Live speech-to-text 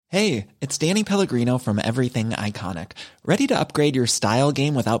Hey, it's Danny Pellegrino from Everything Iconic. Ready to upgrade your style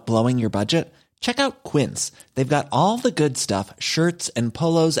game without blowing your budget? Check out Quince. They've got all the good stuff, shirts and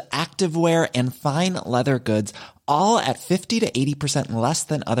polos, activewear, and fine leather goods, all at 50 to 80% less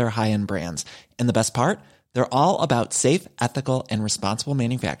than other high-end brands. And the best part? They're all about safe, ethical, and responsible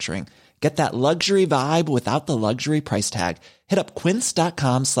manufacturing. Get that luxury vibe without the luxury price tag. Hit up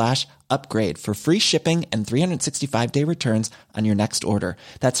quince.com/upgrade for free shipping and 365-day returns on your next order.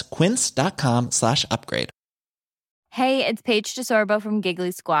 That's quince.com/upgrade. Hey, it's Paige DeSorbo from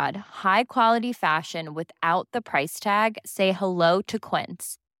Giggly Squad. High quality fashion without the price tag. Say hello to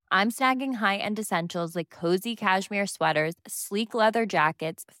Quince. I'm snagging high-end essentials like cozy cashmere sweaters, sleek leather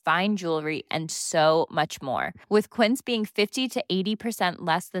jackets, fine jewelry, and so much more. With Quince being 50 to 80%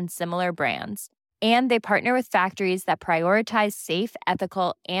 less than similar brands. And they partner with factories that prioritize safe,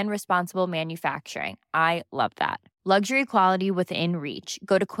 ethical, and responsible manufacturing. I love that. Luxury quality within reach.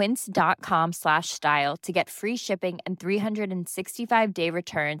 Go to quince.com/style to get free shipping and 365-day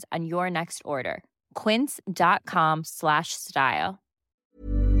returns on your next order. Quince.com/style.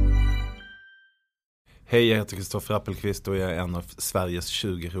 Hej, jag heter Kristoffer Appelqvist och jag är en av Sveriges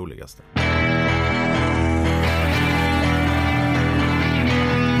 20 roligaste.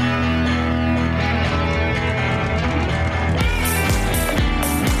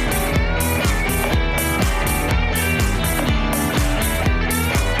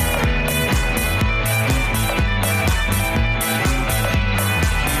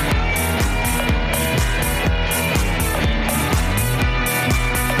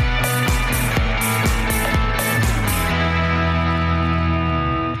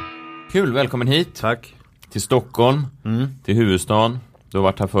 Kul, välkommen hit. Tack. Till Stockholm, till huvudstaden. Du har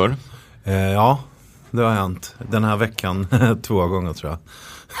varit här förr? Ja, det har hänt. Den här veckan 2 gånger tror jag.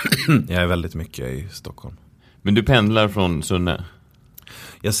 Jag är väldigt mycket i Stockholm. Men du pendlar från Sunne?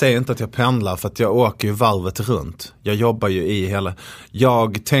 Jag säger inte att jag pendlar för att jag åker ju varvet runt. Jag jobbar ju i hela...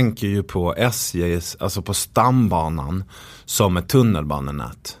 Jag tänker ju på SJ, alltså på stambanan, som ett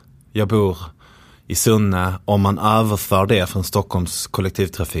tunnelbanenät. Jag bor i Sunne. Om man överför det från Stockholms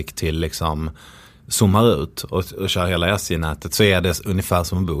kollektivtrafik till liksom zoomar ut och kör hela SJ-nätet, så är det ungefär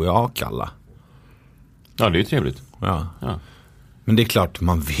som att bo i Akalla. Ja, det är ju trevligt. Ja. Men det är klart,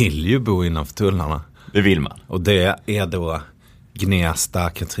 man vill ju bo innanför tullarna. Det vill man. Och det är då Gnesta,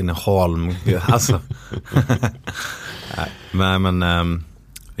 Katrineholm, alltså. men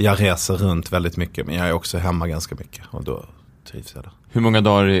jag reser runt väldigt mycket, men jag är också hemma ganska mycket och då trivs jag där. Hur många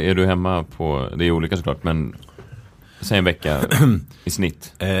dagar är du hemma på? Det är olika såklart, men säg en vecka i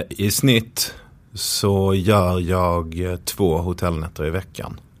snitt. I snitt så gör jag 2 hotellnätter i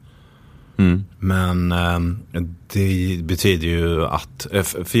veckan. Men det betyder ju att,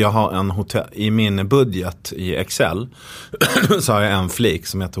 för jag har en hotell i min budget i Excel, så har jag en flik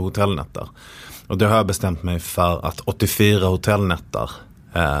som heter hotellnätter. Och det har jag bestämt mig för att 84 hotellnätter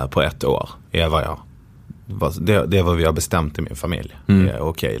på ett år är vad jag, det är vad vi har bestämt i min familj. Det är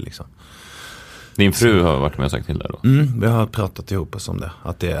okej liksom. Din fru har varit med och sagt till där då? Vi har pratat ihop oss om det.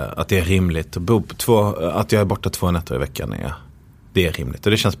 Att det är rimligt att bo på att jag är borta 2 nätter i veckan det är rimligt.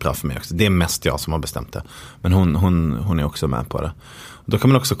 Och det känns bra för mig också. Det är mest jag som har bestämt det. Men hon är också med på det. Och då kan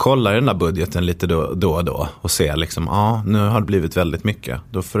man också kolla i den där budgeten lite då och då. Och se liksom, nu har det blivit väldigt mycket.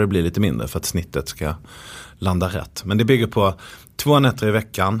 Då får det bli lite mindre för att snittet ska landa rätt. Men det bygger på 2 nätter i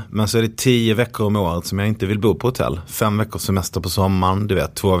veckan. Men så är det 10 veckor om året som jag inte vill bo på hotell. 5 veckors semester på sommaren. Du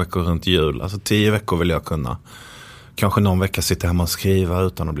vet, 2 veckor runt jul. Alltså 10 veckor vill jag kunna. Kanske någon vecka sitta hemma och skriva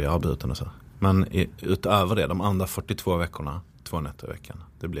utan att bli avbruten och så. Men utöver det, de andra 42 veckorna, 2 nätter i veckan.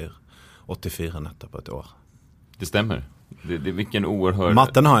 Det blir 84 nätter på ett år. Det stämmer. Det vilken oerhörd...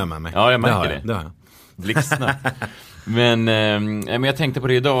 Matten har jag med mig. Ja, jag märker det har jag. Blixtsnabbt. Men jag tänkte på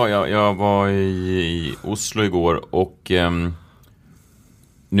det idag. Jag var i Oslo igår och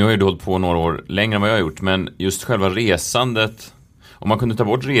nu har jag hållit på några år längre än vad jag har gjort. Men just själva resandet, om man kunde ta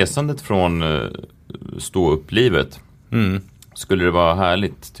bort resandet från stå upp livet, skulle det vara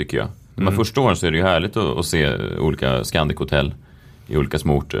härligt tycker jag. Men första åren så är det ju härligt att se olika Scandic-hotell i olika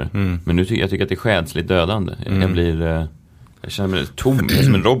småorter. Men nu jag tycker att det är själsligt dödande. Jag känner mig tom. Jag är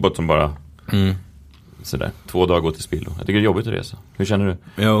som en robot som bara sådär, 2 dagar går till spillo. Jag tycker det är jobbigt att resa. Hur känner du?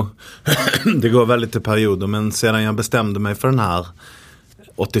 Jo, det går väldigt i perioder. Men sedan jag bestämde mig för den här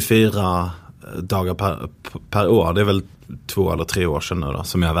 84 dagar per år, det är väl 2 eller 3 år sedan nu då,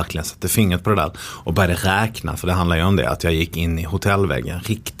 som jag verkligen satte fingret på det där och började räkna, för det handlar ju om det, att jag gick in i hotellväggen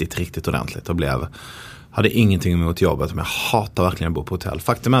riktigt ordentligt och blev hade ingenting emot jobbet, men jag hatar verkligen att bo på hotell.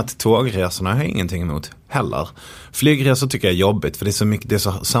 Faktum är att tågresorna har jag ingenting emot heller. Flygresor tycker jag är jobbigt, för det är så mycket, det är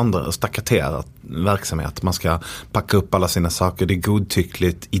så sönderstackaterat verksamhet. Man ska packa upp alla sina saker, det är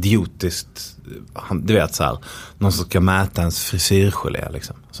godtyckligt, idiotiskt. Du vet så här, någon som ska mäta ens frisyrgelé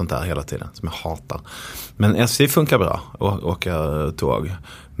liksom. Sånt där hela tiden, som jag hatar. Men SJ funkar bra, att åka tåg.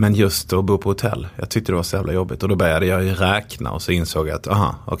 Men just att bo på hotell, jag tyckte det var så jävla jobbigt. Och då började jag ju räkna och så insåg jag att,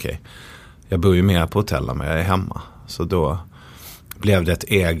 okej. Jag bor ju mer på hotell än jag är hemma. Så då blev det ett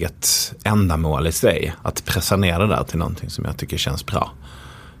eget ändamål i sig. Att pressa ner det där till någonting som jag tycker känns bra.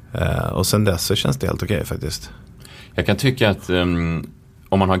 Och sen dess så känns det helt okej faktiskt. Jag kan tycka att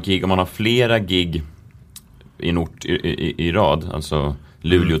om man har flera gig i en ort i rad, alltså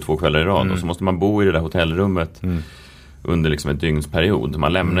Luleå 2 kvällar i rad, och så måste man bo i det där hotellrummet under liksom ett dygnsperiod.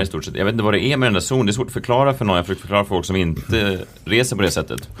 Man lämnar i stort sett, jag vet inte vad det är med den där zonen, det är svårt att förklara för någon, jag försöker förklara för folk som inte reser på det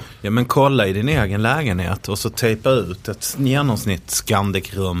sättet. Ja, men kolla i din egen lägenhet och så tejpa ut ett genomsnitt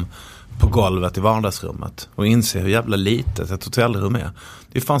Scandic-rum på golvet i vardagsrummet och inse hur jävla litet ett hotellrum är.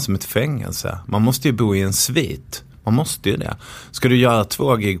 Det är fan som ett fängelse. Man måste ju bo i en svit. Man måste ju det. Ska du göra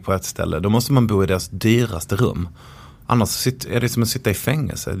 2 gig på ett ställe, då måste man bo i deras dyraste rum. Annars är det som att sitta i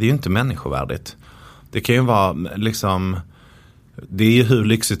fängelse. Det är ju inte människovärdigt. Det kan ju vara liksom, det är ju hur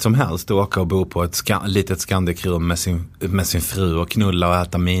lyxigt som helst att åka och bo på ett litet Scandic-rum med sin fru och knulla och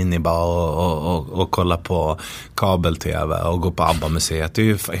äta minibar och kolla på kabel-tv och gå på ABBA-museet. Det är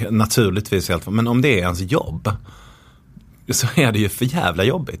ju naturligtvis helt, men om det är ens jobb så är det ju för jävla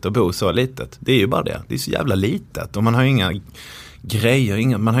jobbigt att bo så litet. Det är ju bara det. Det är så jävla litet och man har inga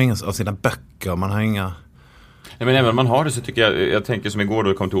grejer, man har inga av sina böcker, man har inga... Nej, men även om man har det så tycker jag tänker som igår då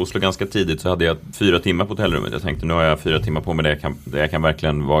jag kom till Oslo ganska tidigt så hade jag 4 timmar på hotellrummet. Jag tänkte nu har jag 4 timmar på mig där jag kan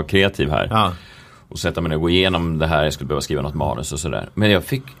verkligen vara kreativ här. Ja. Och sätta mig ner och gå igenom det här. Jag skulle behöva skriva något manus och sådär. Men det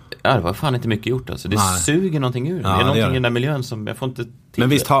var fan inte mycket gjort alltså. Det suger någonting ur. Ja, det är någonting i den där miljön som jag får inte till.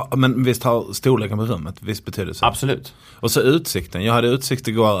 Men visst har storleken på rummet viss betydelse. Absolut. Och så utsikten. Jag hade utsikt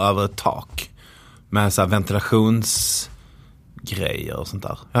igår över ett tak. Med så här ventilationsgrejer och sånt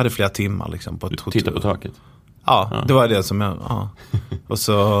där. Jag hade flera timmar liksom på ett titta på taket. Ja, det var det som jag... Ja. Och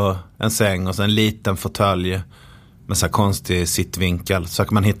så en säng och så en liten fåtölj med så här konstig sittvinkel. Så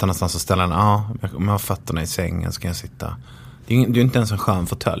kan man hitta någonstans och ställa den. Ja, om jag har fötterna i sängen så kan jag sitta. Det är ju inte ens en skön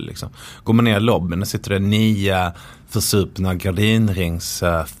fåtölj liksom. Går man ner i lobbyn och sitter det 9 försupna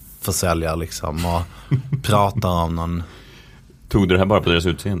gardinringsförsäljare liksom och pratar om någon... Tog du det här bara på deras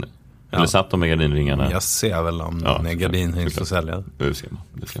utseende? Eller satt de med gardinringarna? Jag ser väl om någon är gardinringsförsäljare. Det ser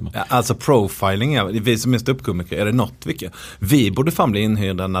man. Ja, alltså profiling, vi som är ståuppkomiker, är det något vi borde fan bli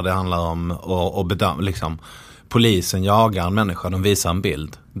inhyrda när det handlar om att bedöma, liksom, polisen jagar en människa, de visar en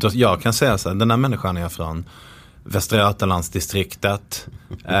bild. Jag kan säga så här, den här människan är från Västra Götalandsdistriktet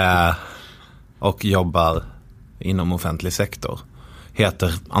och jobbar inom offentlig sektor.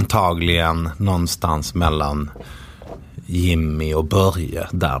 Heter antagligen någonstans mellan Jimmy och Börje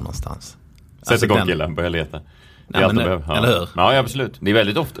där någonstans. Sätt igång killen, börja leta. Eller hur? Ja, absolut. Det är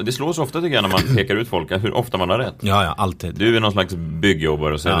väldigt ofta, det slås ofta tycker jag när man pekar ut folk hur ofta man har rätt. Ja, alltid. Du är någon slags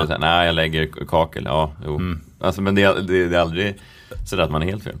byggjobbare och säger nej, jag lägger kakel. Ja, jo. Alltså, men det är aldrig så att man är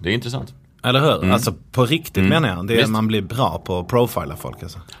helt fel. Det är intressant. Eller hur? Alltså på riktigt menar jag. Det är man blir bra på att profila folk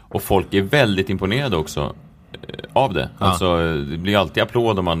alltså. Och folk är väldigt imponerade också av det. Alltså det blir alltid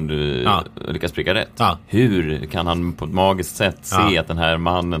applåd om man lyckas pricka rätt. Hur kan han på ett magiskt sätt se att den här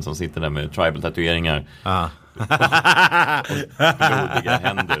mannen som sitter där med tribal-tatueringar blodiga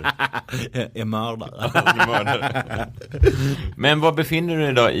händer är mördare. Men vad befinner du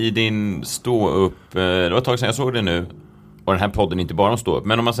dig då i din stå-upp? Det var ett tag sedan jag såg det nu. Och den här podden är inte bara om stå-upp.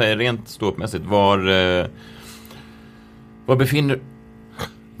 Men om man säger rent stå-uppmässigt, var befinner du?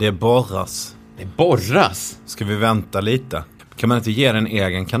 Det borras. Det borras? Ska vi vänta lite? Kan man inte ge den en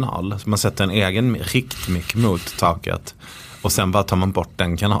egen kanal? Så man sätter en egen riktmick mot taket. Och sen bara tar man bort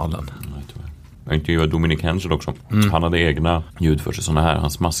den kanalen. Jag intervjuade Dominic Hensel också. Han hade egna ljud för sig såna här.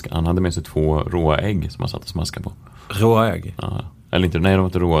 Han hade med sig 2 råa ägg som han satt och smaskade på. Råa ägg? Ja. Eller inte, nej de var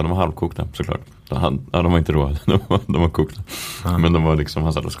inte råa, de var halvkokta såklart. De var inte råa, de var kokta. Men de var liksom,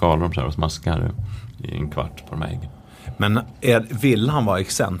 han satt och skalade dem så här och smaskade i en kvart på de här äggen. Men vill han vara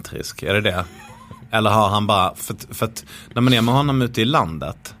excentrisk? Är det? Eller har han bara... För att när man är med honom ute i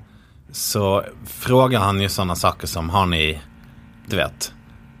landet så frågar han ju sådana saker som har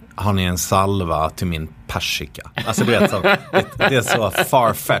ni en salva till min persika? Alltså du vet, så, det är så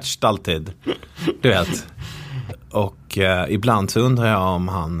far-fetched alltid. Du vet. Och ibland så undrar jag om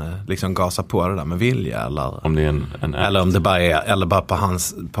han liksom gasar på det där med vilja eller om det är en eller om det bara är, eller bara på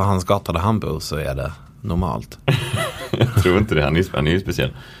hans gata där han bor så är det normalt. Jag tror inte det, han är ju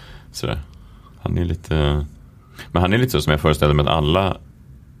speciell. Sådär. Han är lite... Men han är lite så som jag föreställer mig att alla...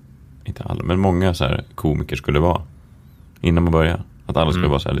 Inte alla, men många så här komiker skulle vara. Innan man börjar. Att alla skulle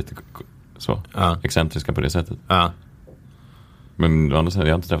vara så här lite så. Ja. Excentriska på det sättet. Ja. Men andra säger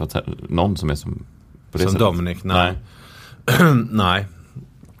jag har inte träffat någon som är som på det som sättet. Dominic, nej. Nej.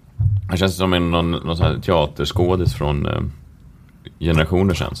 Han känns som någon sån här teaterskådis från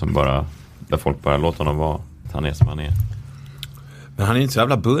generationer sedan som bara, där folk bara låter honom vara att han är som han är. Men han är inte så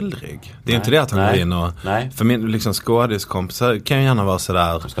jävla bullrig. Det är inte det att han går in och... Nej. För min liksom skådiskompisar kan ju gärna vara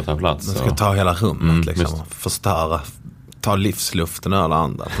sådär... De ska ta plats. De ska ta hela rummet liksom. Visst. Förstöra. Ta livsluften och alla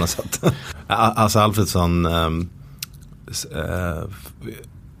andra på något sätt. Alltså Alfredsson...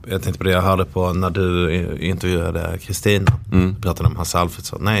 jag tänkte på det jag hörde på när du intervjuade Kristina. Pratade om Hasse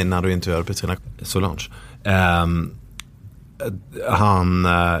Alfredsson. Nej, när du intervjuade Petrina Solange.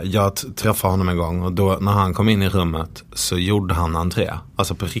 Jag träffade honom en gång och då när han kom in i rummet så gjorde han entré.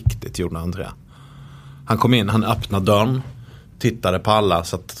 Alltså på riktigt gjorde han entré. Han kom in, han öppnade dörren, tittade på alla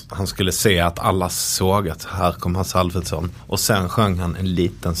så att han skulle se att alla såg att här kom Hasse Alfredsson. Och sen sjöng han en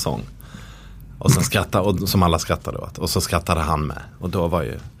liten sång. Och sen skrattade, och, som alla skrattade åt. Och så skrattade han med. Och då var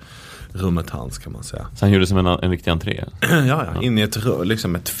ju rummet hans, kan man säga. Så han gjorde som en riktig entré? Ja, in i ett rum,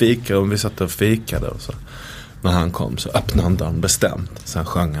 liksom ett fikarum. Vi satt och fikade och så. När han kom så öppnade han dörren bestämt. Sen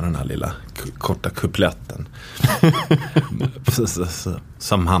sjöng han den här lilla korta kupletten.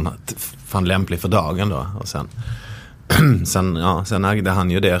 Som han fann lämplig för dagen då. Och sen ägde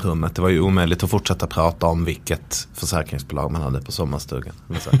han ju det rummet. Det var ju omöjligt att fortsätta prata om vilket försäkringsbolag man hade på sommarstugan.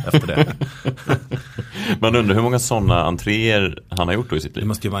 Efter det. Man undrar hur många sådana entréer han har gjort då i sitt liv. Det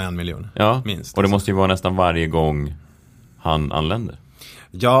måste ju vara 1 miljon. Ja, minst. Och det måste ju vara nästan varje gång han anländer.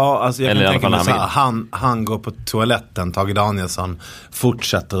 Ja, alltså jag eller kan tänka mig så här, han går på toaletten, Tage Danielsson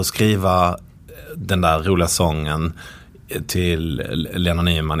fortsätter att skriva den där roliga sången till Lena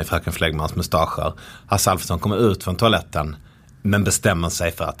Nyman i Fröken Fläggmans mustascher. Hasse Alfredsson kommer ut från toaletten men bestämmer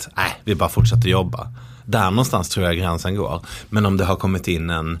sig för att vi bara fortsätter jobba. Där någonstans tror jag gränsen går. Men om det har kommit in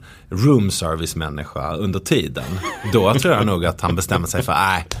en room service människa under tiden, då tror jag nog att han bestämmer sig för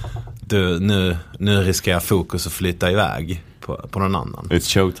nu riskerar fokus att flytta iväg på någon annan.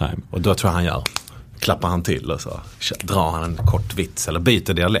 It's showtime. Och då tror jag klappar han till och så drar han en kort vits eller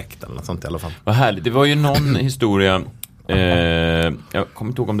byter dialekt eller något sånt i alla fall. Vad härligt. Det var ju någon historia, jag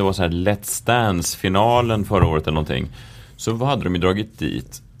kommer inte ihåg om det var så här Let's Dance-finalen förra året eller någonting. Så hade de ju dragit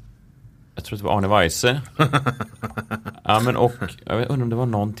dit, jag tror att det var Arne Weise. Ja, men och jag undrar om det var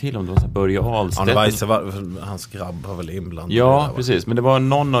någon till, om det var så här Börje Ahlstedt. Arne Weise hans grabb var väl inblandad. Ja, precis. Men det var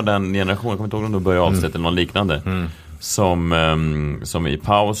någon av den generationen, jag kommer inte ihåg om det var Börje Ahlstedt eller någon liknande. Som i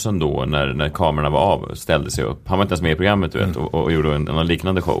pausen då när kamerorna var av ställde sig upp. Han var inte ens med i programmet, du vet, och gjorde en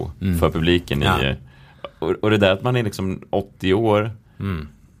liknande show för publiken. Och det där att man är liksom 80 år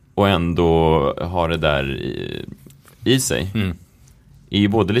och ändå har det där i sig är ju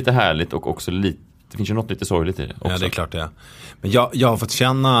både lite härligt och också lite, det finns ju något lite sorgligt i det också. Ja, det är klart det är. Men jag har fått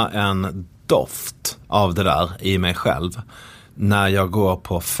känna en doft av det där i mig själv när jag går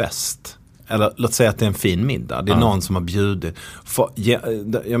på fest. Eller låt säga att det är en fin middag. Det är någon som har bjudit.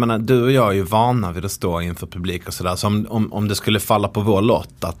 Jag menar, du och jag är ju vana vid att stå inför publik och sådär. Så om det skulle falla på vår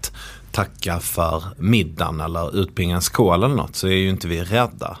lott att tacka för middagen eller utbringa en skål eller något, så är ju inte vi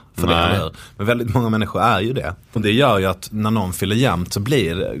rädda för det. Eller? Men väldigt många människor är ju det. Och det gör ju att när någon fyller jämnt så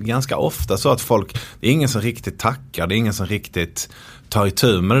blir det ganska ofta så att folk, det är ingen som riktigt tackar. Det är ingen som riktigt tar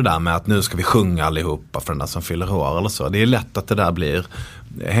itu med det där med att nu ska vi sjunga allihopa för den där som fyller år eller så. Det är lätt att det där blir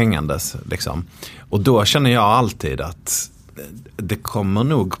hängandes liksom. Och då känner jag alltid att det kommer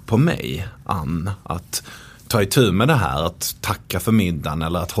nog på mig att ta itu med det här, att tacka för middagen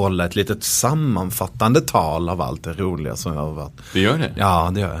eller att hålla ett litet sammanfattande tal av allt det roliga som jag har varit. Det gör det?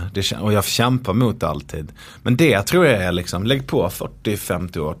 Ja, det gör jag. Och jag kämpar mot det alltid. Men det tror jag är liksom, lägg på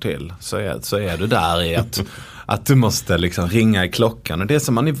 40-50 år till så är du där i att du måste liksom ringa i klockan. Och det är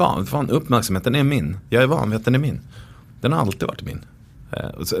som man är van. Uppmärksamheten är min. Jag är van vid att den är min. Den har alltid varit min.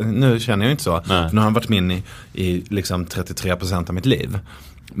 Nu känner jag inte så. För nu har den varit min i liksom 33% av mitt liv.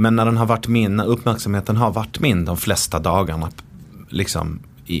 Men när den har varit min, när uppmärksamheten har varit min de flesta dagarna liksom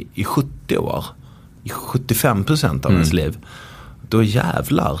i 70 år, i 75% av ens liv, då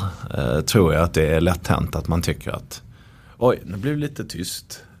jävlar tror jag att det är lätt hänt att man tycker att oj, nu blir det lite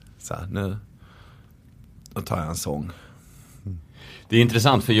tyst. Så här, nu då tar jag en sång. Det är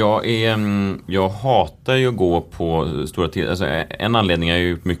intressant för jag hatar ju att gå på stora alltså en anledning är ju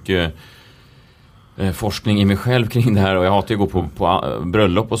gjort mycket forskning i mig själv kring det här, och jag hatar ju att gå på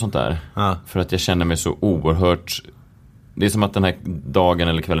bröllop och sånt där. För att jag känner mig så oerhört, det är som att den här dagen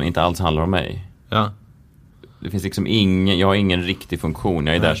eller kvällen inte alls handlar om mig. det finns liksom jag har ingen riktig funktion.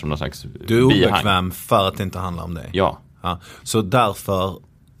 Jag är där som någon slags Du är bihang. obekväm för att det inte handlar om dig. Ja. Så därför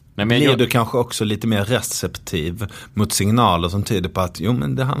blir du kanske också lite mer receptiv mot signaler som tyder på att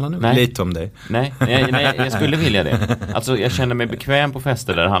men det handlar nog lite om dig. Nej, jag skulle vilja det. Alltså jag känner mig bekväm på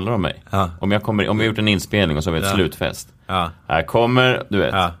fester där det handlar om mig. Om jag har gjort en inspelning och så har vi ett slutfest. Här kommer, du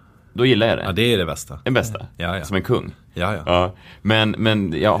vet. Då gillar jag det. Ja, det är det bästa. Den bästa. Som en kung. Ja.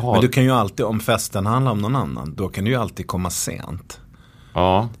 Men jag har... Men du kan ju alltid, om festen handlar om någon annan, då kan du ju alltid komma sent.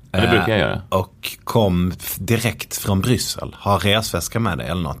 Ja, det brukar jag göra. Och kom direkt från Bryssel. Ha resväska med dig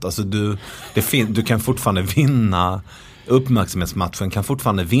eller något. Alltså du kan fortfarande vinna. Uppmärksamhetsmatchen kan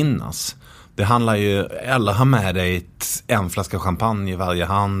fortfarande vinnas. Det handlar ju, eller ha med dig en flaska champagne i varje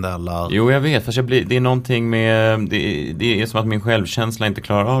hand eller... Jo, jag vet, fast det är någonting med... Det är som att min självkänsla inte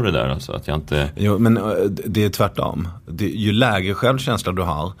klarar av det där. Alltså, att jag inte... Jo, men det är tvärtom. Ju lägre självkänsla du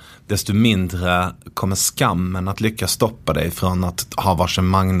har, desto mindre kommer skammen att lyckas stoppa dig från att ha varsin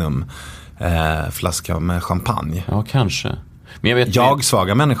Magnum flaska med champagne. Ja, kanske. Men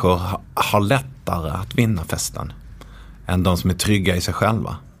svaga människor har lättare att vinna festen än de som är trygga i sig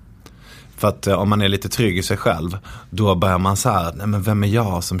själva. För att om man är lite trygg i sig själv, då börjar man så här, nej men vem är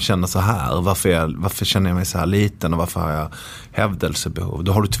jag som känner så här? Varför känner jag mig så här liten och varför har jag hävdelsebehov?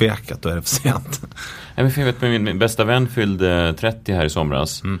 Då har du tvekat, då är det för sent. Jag vet, min bästa vän fyllde 30 här i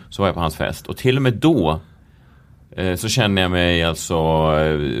somras, så var jag på hans fest. Och till och med då så känner jag mig alltså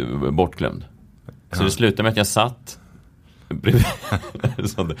bortglömd. Så det slutade med att jag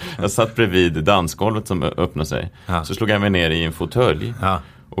satt bredvid dansgolvet som öppnade sig. Så slog jag mig ner i en fåtölj.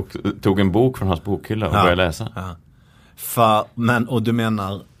 Och tog en bok från hans bokhylla och började läsa. Och du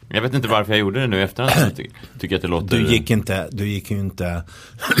menar... Jag vet inte varför jag gjorde det nu efterhand. Så tycker att det låter... Du gick ju inte...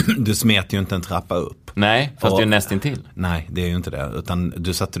 Du smet ju inte en trappa upp. Nej, fast det är nästintill. Nej, det är ju inte det. Utan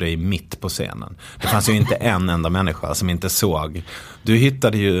du satte dig mitt på scenen. Det fanns ju inte en enda människa som inte såg. Du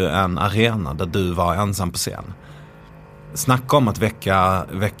hittade ju en arena där du var ensam på scen. Snacka om att väcka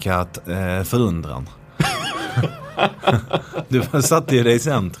förundran. Du satte ju dig i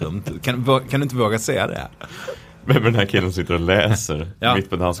centrum. Kan du inte våga säga det? Men den här killen sitter och läser mitt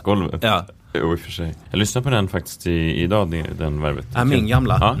på dansgolvet. Ja. Jo, i och för sig. Jag lyssnade på den faktiskt idag, den värvet. Min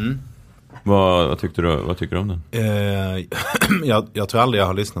gamla. Ja. Vad tycker du om den? Jag tror aldrig jag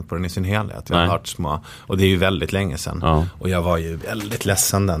har lyssnat på den i sin helhet. Jag har hört små. Och det är ju väldigt länge sedan. Ja. Och jag var ju väldigt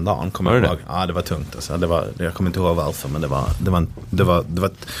ledsen den dagen. Kommer jag ihåg. Ja, det var tungt. Alltså. Jag kommer inte ihåg varför. Men det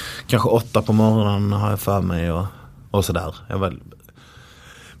var kanske 8 på morgonen har jag för mig. Och sådär.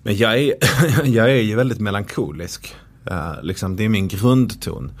 Men jag är ju väldigt melankolisk. Liksom, det är min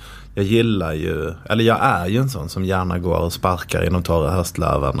grundton. Jag gillar ju, eller jag är ju en sån som gärna går och sparkar genom torra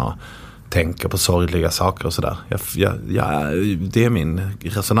höstlöven och tänker på sorgliga saker och sådär. Det är min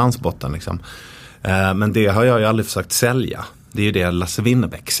resonansbotten liksom. Men det har jag ju aldrig försökt sälja. Det är ju det Lasse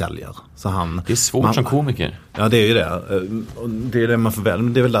Winnerbäck säljer. Så det är svårt som komiker. Ja, det är ju det. Det är det man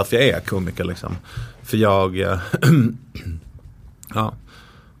förväntar. Det är väl därför jag är komiker liksom. För jag... ja,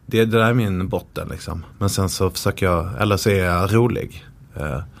 det där är min botten liksom. Men sen så försöker jag... Eller så är jag rolig.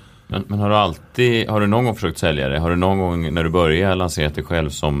 Men har du någon gång försökt sälja det? Har du någon gång när du börjar lansera dig själv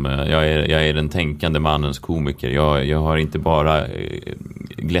som jag är den tänkande mannens komiker? Jag har inte bara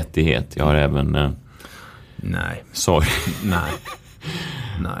glättighet. Jag har även... Nej. Sorry. Nej.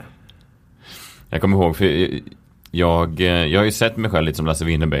 Jag kommer ihåg, för jag har ju sett mig själv lite som Lasse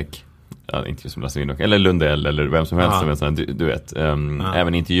Winnerbäck. Ja, inte som Lasse Winnerbäck. Eller Lundell, eller vem som helst. Som en sån, du vet.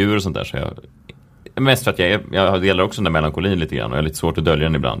 Även intervjuer och sånt där. Så mest för att jag delar också den där melankolin lite grann. Och jag är lite svårt att dölja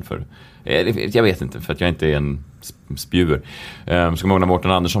den ibland. Jag vet inte, för att jag inte är en spjuver. Så kommer ihåg när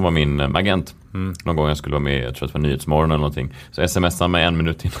Mårten Andersson var min agent. Någon gång jag skulle vara med, jag tror att det var Nyhetsmorgon eller någonting. Så smsade han mig 1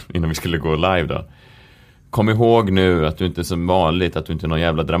 minut innan vi skulle gå live då. Kom ihåg nu att du inte är som vanligt, att du inte är någon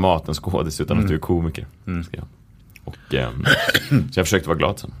jävla Dramaten-skådis utan att du är komiker. Och så jag försökte vara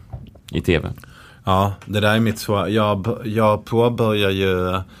glad sen. I tv. Ja, det där är mitt svar. Jag påbörjar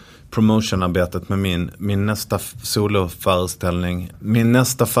ju promotionarbetet med min nästa soloföreställning. Min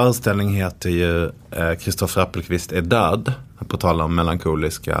nästa föreställning heter ju Kristoffer Appelqvist är död. På tal om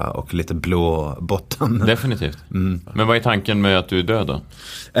melankoliska och lite blå botten. Definitivt. Men vad är tanken med att du är död då?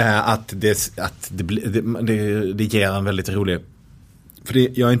 Att det ger en väldigt rolig...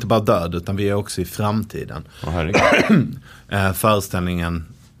 För jag är inte bara död, utan vi är också i framtiden. Föreställningen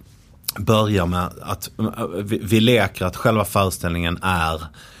börjar med att vi leker att själva föreställningen är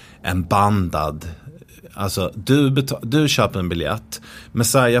en bandad... Alltså, du köper en biljett.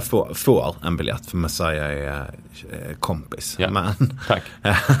 Messiah får en biljett, för Messiah är kompis. Ja, tack.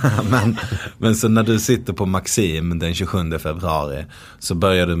 men så när du sitter på Maxim den 27 februari så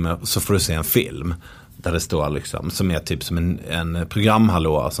får du se en film där det står liksom, som är typ som en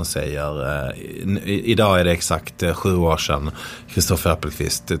programhallå som säger idag är det exakt 7 år sedan Kristoffer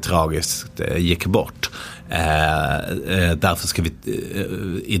Appelqvist tragiskt gick bort. Därför ska vi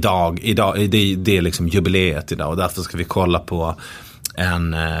idag det är liksom jubileet idag, och därför ska vi kolla på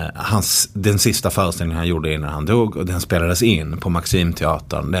den sista föreställningen han gjorde innan han dog, och den spelades in på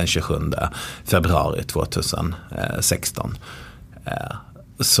Maximteatern den 27 februari 2016.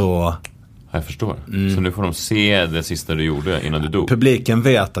 Så jag förstår. Så nu får de se det sista du gjorde innan du dog. Publiken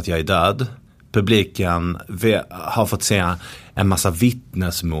vet att jag är död. Publiken har fått se en massa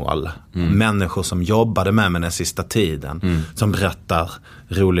vittnesmål. Människor som jobbade med mig den sista tiden. Som berättar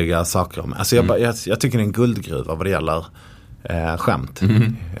roliga saker om. Alltså jag tycker det är en guldgruva vad det gäller skämt.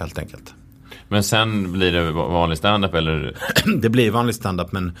 Helt enkelt. Men sen blir det vanlig stand-up eller? Det blir vanlig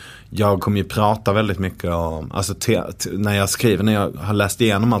stand-up, men jag kommer ju prata väldigt mycket om, alltså när jag har läst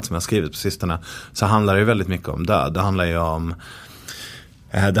igenom allt som jag skrivit på sistone, så handlar det ju väldigt mycket om död. Det handlar ju om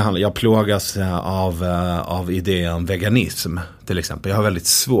jag plågas av idéer om veganism till exempel.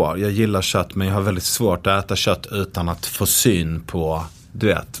 Jag gillar kött, men jag har väldigt svårt att äta kött utan att få syn på, du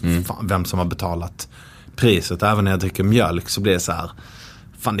vet, vem som har betalat priset. Även när jag dricker mjölk så blir det så här,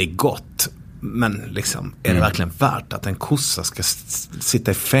 fan det är gott, men liksom, är det verkligen värt att en kossa ska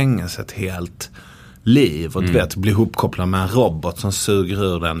sitta i fängelse ett helt liv och du vet, bli ihopkopplad med en robot som suger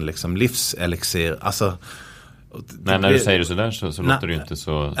ur den liksom livselixir. Alltså, när du säger det så där så låter det ju inte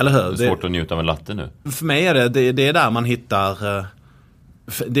så svårt att njuta av en latte nu. För mig är det är där man hittar,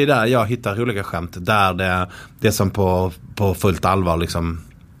 det är där jag hittar roliga skämt, där det är som på fullt allvar liksom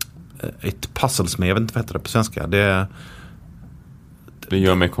ett puzzles med, jag vet inte vad heter det på svenska. Det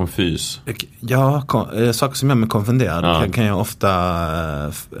gör mig konfys. Ja, saker som gör mig konfunderad kan jag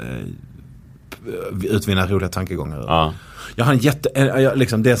ofta utvinna roliga tankegångar. Ja. Jag har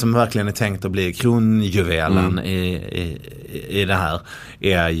liksom det som verkligen är tänkt att bli kronjuvelen i det här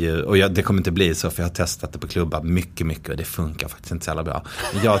är ju, och det kommer inte bli så, för jag har testat det på klubbar mycket och det funkar faktiskt inte så jävla bra.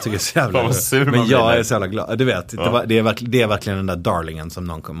 Men jag tycker så jävla men jag är så jävla glad. Du vet, det är verkligen den där darlingen som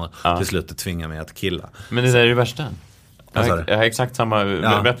någon kommer till slut att tvinga mig att killa. Men det där är det värsta. Jag har exakt samma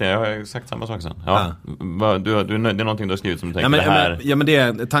jag har exakt samma sak sen. Ja. Det är någonting du har skrivit som du tänker det här. Men det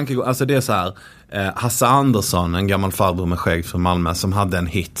är tankegång, alltså det är så här, Hasse Andersson, en gammal farbror med skägg från Malmö, som hade en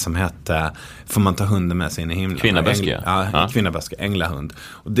hit som hette Får man ta hunden med sig in i himlen? Kvinnaböske. Kvinnaböske, änglahund.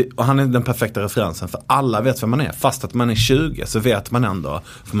 Och han är den perfekta referensen, för alla vet vem man är. Fast att man är 20 så vet man ändå,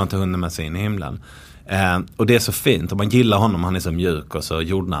 får man ta hunden med sig in i himlen. Och det är så fint, och man gillar honom, han är så mjuk och så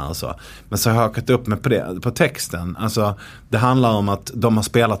jordnära och så. Men så har jag hakat upp mig på texten. Alltså, det handlar om att de har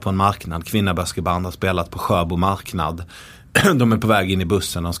spelat på en marknad. Kvinnaböskeband har spelat på Sjöbo marknad. De är på väg in i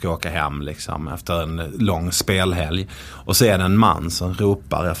bussen och ska åka hem liksom, efter en lång spelhelg. Och så är det en man som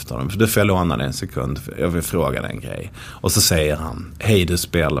ropar efter dem. För du får jag låna dig en sekund, jag vill fråga dig en grej. Och så säger han: hej du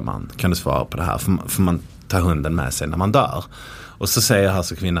spelman, kan du svara på det här? Får man ta hunden med sig när man dör? Och så säger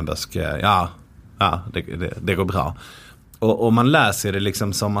Hasse Kvinnaböske: ja, det går bra. Och man läser det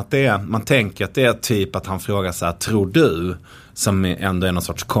liksom som att det är, man tänker att det är typ att han frågar så här: tror du, som ändå är någon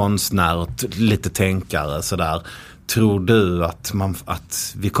sorts konstnär och lite tänkare sådär, tror du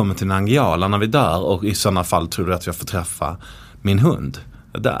att vi kommer till Nangijala när vi dör, och i sådana fall tror du att jag får träffa min hund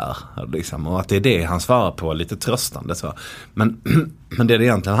där liksom, och att det är det han svarar på lite tröstande så. Men det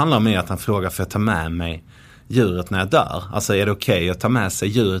egentligen handlar om är att han frågar: för att ta med mig djuret när jag dör? Alltså, är det okej att ta med sig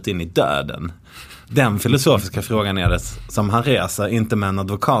djuret in i döden? Den filosofiska frågan är det som han reser, inte med en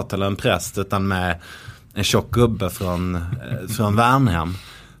advokat eller en präst, utan med en tjock gubbe från Värnhem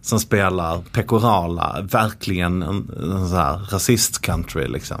som spelar pekorala, verkligen en så här rasist-country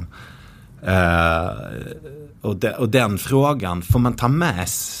liksom. Och den frågan, får man ta med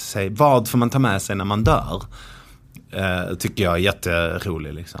sig, vad får man ta med sig när man dör? Tycker jag är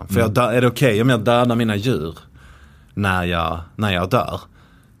jätterolig liksom. För är det okej om jag dödar mina djur när jag dör?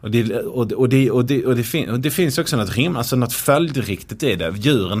 Och det finns också något alltså något följdriktigt i det.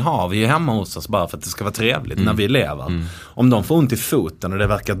 Djuren har vi ju hemma hos oss bara för att det ska vara trevligt när vi lever. Om de får ont i foten och det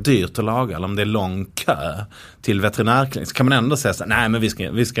verkar dyrt att laga, eller om det är lång kö till veterinärklinik, så kan man ändå säga så här: nej, men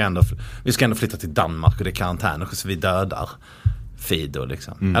vi ska ändå flytta till Danmark och det är karantän, och så vi dödar Fido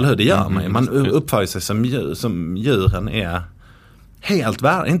liksom. Eller hur, det gör man ju. Man uppför sig som djuren är helt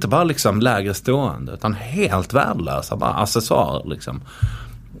inte bara liksom lägre stående, utan helt värdelösa, bara accessoarer liksom.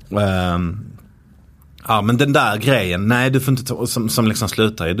 Men den där grejen, nej, du får inte ta, som liksom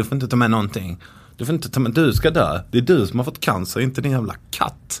slutar i, du får inte ta med någonting. Du får inte ta med, du ska dö. Det är du som har fått cancer, inte din jävla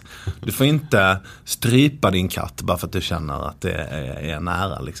katt. Du får inte strypa din katt bara för att du känner att det är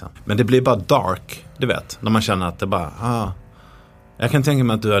nära liksom. Men det blir bara dark, du vet, när man känner att det bara jag kan tänka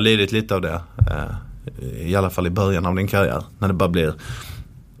mig att du har lidit lite av det I alla fall i början av din karriär. När det bara blir...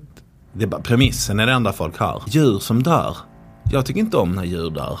 premissen är det enda folk har. Djur som dör. Jag tycker inte om när djur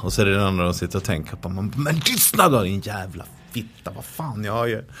dör. Och så är det den enda de sitter och tänker på. Men lyssna då, din jävla fitta. Vad fan,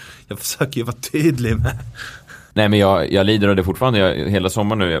 jag försöker ju vara tydlig med... Nej, men jag lider av det fortfarande. Hela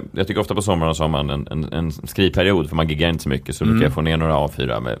sommaren nu, jag tycker ofta på sommaren och sommaren en skrivperiod, för man giggar inte så mycket, så brukar jag få ner några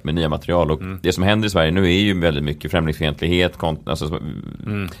A4 med nya material. Och det som händer i Sverige nu är ju väldigt mycket främlingsfientlighet.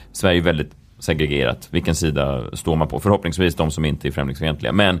 Sverige är väldigt segregerat. Vilken sida står man på? Förhoppningsvis de som inte är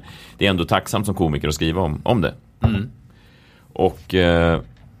främlingsfientliga. Men det är ändå tacksamt som komiker att skriva om det. Och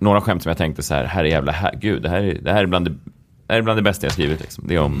några skämt som jag tänkte så här, gud, det här är bland det bästa jag skrivit. Liksom.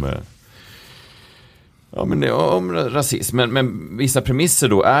 Det är om... Ja, men det är om rasism. Men vissa premisser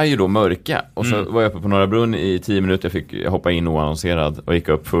då är ju då mörka. Och så var jag uppe på Norra Brunn i 10 minuter. Jag hoppa in oannonserad och gick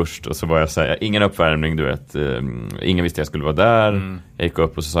upp först. Och så var jag säga, ingen uppvärmning, du vet. Ingen visste jag skulle vara där. Jag gick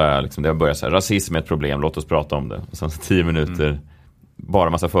upp och så sa jag liksom, det började så här, rasism är ett problem, låt oss prata om det. Och sen 10 minuter, bara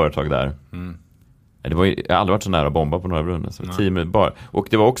massa företag där. Jag har aldrig varit så nära att bomba på Norra Brunn. Så 10 minuter bara. Och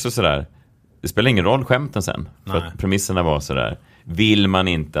det var också så där, det spelar ingen roll skämten sen. För att premisserna var så där. Vill man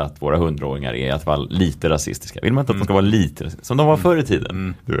inte att våra 100-åringar är i alla fall lite rasistiska? Vill man inte att de ska vara lite rasistiska? Som de var förr i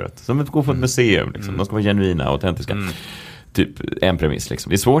tiden, du vet. Som att gå på ett museum, liksom. De ska vara genuina och autentiska. Typ en premiss, liksom.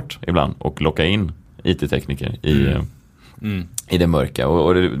 Det är svårt ibland att locka in IT-tekniker i det mörka.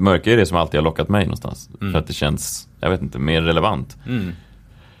 Och det mörka är det som alltid har lockat mig någonstans. För att det känns, jag vet inte, mer relevant.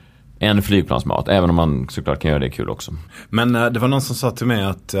 En flygplansmat, även om man såklart kan göra det kul också. Men det var någon som sa till mig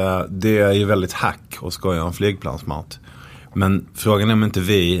att det är ju väldigt hack att skoja om flygplansmat. Men frågan är om inte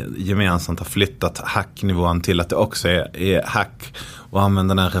vi gemensamt har flyttat hacknivån till att det också är hack och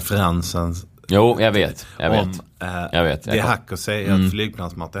använder den referensen. Jo, jag vet. Det är hack att säga att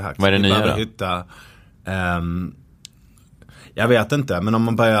flygplansmat är hack. Vad är det nya då? Hitta, jag vet inte, men om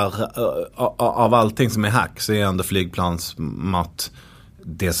man börjar av allting som är hack så är ändå flygplansmat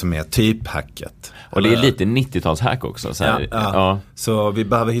det som är typ hacket. Och det är lite 90-talshack också. Så här. Ja. Så vi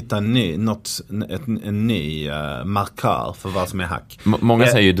behöver hitta en ny markör för vad som är hack. Många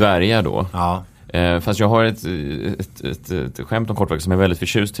säger ju dvärgar då. Ja. Fast jag har ett skämt om kortverk som jag är väldigt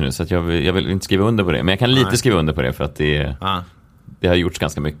förtjust i nu. Så att jag vill inte skriva under på det. Men jag kan lite skriva under på det för att det har gjorts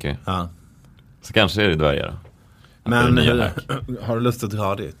ganska mycket. Ja. Så kanske är det dvärgar då. Men har du lust att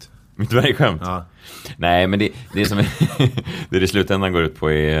dra dit? Mitt dvärgskämt? Ja. Nej, men det som det i slutändan går ut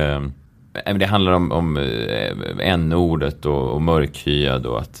på är... Det handlar om n-ordet och mörkhyad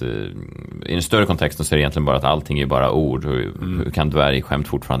och att i en större kontext så är det egentligen bara att allting är bara ord. Hur kan dvärgskämt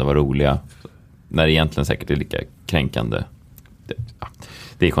fortfarande vara roliga när det egentligen säkert är lika kränkande?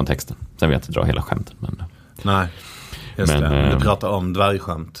 Det är kontexten. Sen vill jag inte dra hela skämtet. Men... Nej, just det. Du pratar om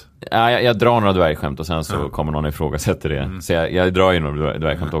dvärgskämt. Ja, jag drar några dvärgskämt och sen så kommer någon ifrågasätter det. Så jag drar ju några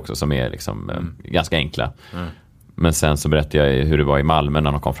dvärgskämt också som är liksom ganska enkla. Men sen så berättade jag hur det var i Malmö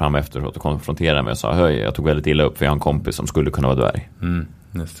när de kom fram efteråt och konfronterade mig och sa, höj, jag tog väldigt illa upp för jag har en kompis som skulle kunna vara dvärg.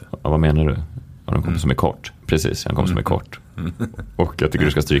 Just det. Ja, vad menar du? Jag har en kompis som är kort. Precis, jag har en kompis som är kort. Och jag tycker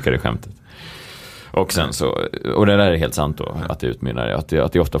du ska stryka det skämtet. Och sen så, och det där är helt sant då, att det utmynnar att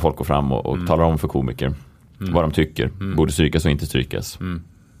det är ofta folk går fram och talar om för komiker vad de tycker, borde strykas och inte strykas.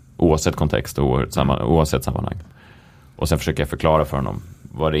 Oavsett kontext och oavsett sammanhang. Och sen försöker jag förklara för honom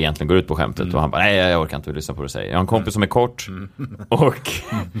vad det egentligen går ut på skämtet. Och han bara, nej, jag orkar inte lyssna på det du säger. Jag har en kompis som är kort och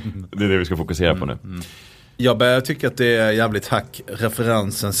det är det vi ska fokusera på nu. Jag börjar tycka att det är jävligt hack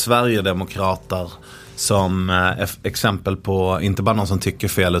referensen Sverigedemokrater som exempel på inte bara någon som tycker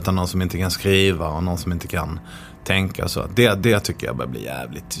fel utan någon som inte kan skriva och någon som inte kan tänka så. Det tycker jag börjar bli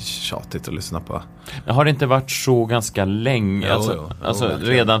jävligt tjatigt att lyssna på. Har det inte varit så ganska länge? Alltså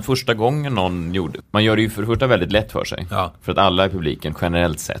redan första gången någon gjorde. Man gör det ju för det första väldigt lätt för sig. Ja. För att alla i publiken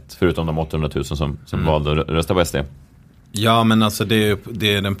generellt sett, förutom de 800 000 som valde att rösta på SD. Ja, men alltså det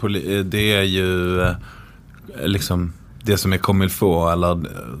är ju liksom det som är comme il faut eller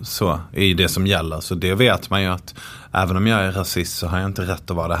så är det som gäller. Så det vet man ju att även om jag är rasist så har jag inte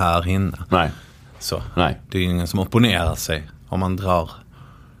rätt att vara det här inne. Nej. Så. Nej. Det är ingen som opponerar sig om man drar.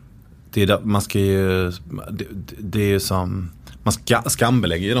 Man ska ju det är ju som man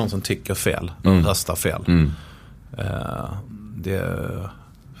skambelägger ju de som tycker fel, röstar fel.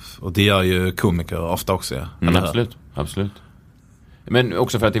 Och det gör ju komiker ofta också. Absolut. Men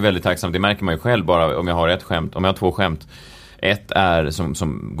också för att det är väldigt tacksamt. Det märker man ju själv bara om jag har ett skämt. Om jag har 2 skämt. Ett är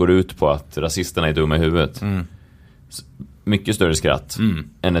som går ut på att rasisterna är dumma i huvudet. Mycket större skratt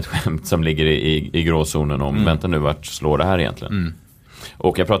än ett skämt som ligger i gråzonen om vänta nu, vart slår det här egentligen?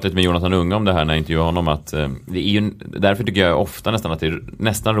 Och jag pratade med Jonathan Unge om det här när jag intervjuade honom att det är ju, därför tycker jag ofta nästan att det är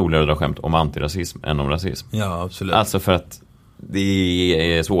nästan roligare att dra skämt om antirasism än om rasism. Ja, absolut. Alltså för att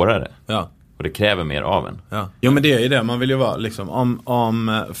det är svårare. Ja. Och det kräver mer av en. Ja. Jo, men det är ju det. Man vill ju vara liksom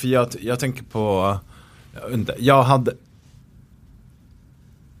för jag tänker på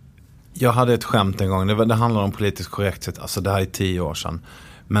jag hade ett skämt en gång. Det handlar om politisk korrekthet. Alltså det här är 10 år sedan.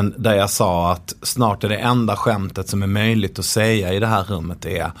 Men där jag sa att snart är det enda skämtet som är möjligt att säga i det här rummet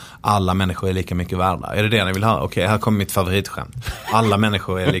är alla människor är lika mycket värda. Är det det ni vill höra? Okej, här kommer mitt favoritskämt. Alla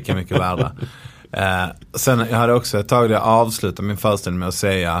människor är lika mycket värda. Sen jag hade också ett tag där jag avslutade min föreställning med att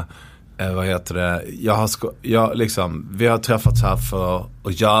säga vad heter det? Vi har träffats här för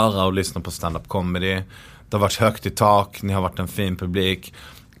att göra och lyssna på stand-up comedy. Det har varit högt i tak, ni har varit en fin publik.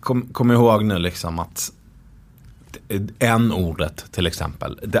 Kom ihåg nu liksom att n-ordet till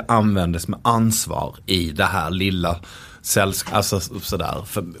exempel, det användes med ansvar i det här lilla alltså sådär.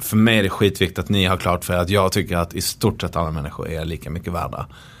 För mig är det skitviktigt att ni har klart för att jag tycker att i stort sett alla människor är lika mycket värda.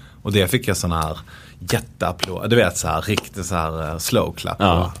 Och det fick jag sån här jätteapplåd, du vet så här riktigt så här slow clap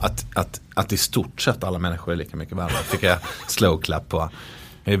på. Att i stort sett alla människor är lika mycket värda. Fick jag slow clap på.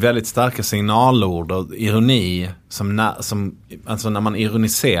 Det är väldigt starka signalord och ironi alltså när man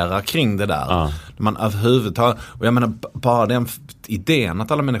ironiserar kring det där. När man överhuvudtaget, och jag menar bara den idén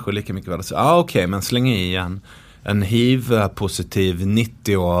att alla människor är lika mycket värda. Så okej, men släng i en HIV-positiv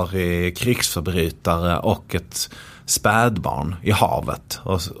 90-årig krigsförbrytare och ett spädbarn i havet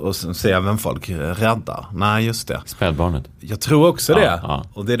och se vem folk räddar. Nej, just det. Spädbarnet. Jag tror också det. Ja.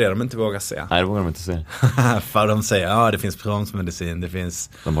 Och det är det de inte vågar se. Nej, det vågar de inte se. För de säger, det finns bromsmedicin, det finns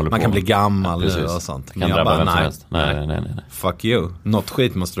man kan bli gammal och sånt. Kan drabba vem som helst. Nej. Fuck you. Något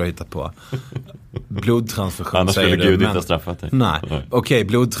skit måste du hitta på. Blodtransfusion annars säger du. Annars skulle Gud inte straffat dig. Nej. Okej,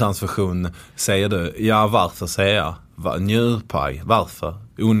 blodtransfusion säger du. Ja, varför säger jag? Njurpaj. Varför?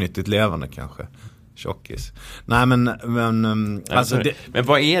 Onyttigt levande kanske. Tjockis. Nej, men alltså men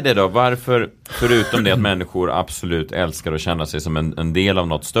vad är det då? Varför, förutom det att människor absolut älskar att känna sig som en del av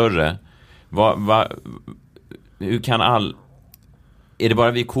något större, hur kan är det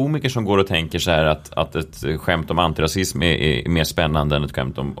bara vi komiker som går och tänker så här att ett skämt om antirasism är mer spännande än ett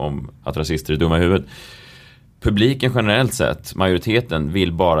skämt om att rasister är dumma i huvudet? Publiken generellt sett, majoriteten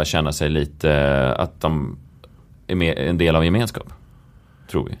vill bara känna sig lite att de är med en del av gemenskap.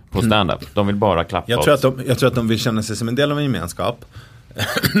 Tror vi, på stand-up. De vill bara klappa jag tror att de vill känna sig som en del av en gemenskap.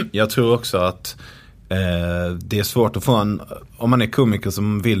 Jag tror också att det är svårt att få om man är komiker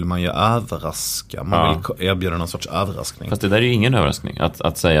så vill man ju överraska. Man vill erbjuda någon sorts överraskning. Fast det där är ju ingen överraskning.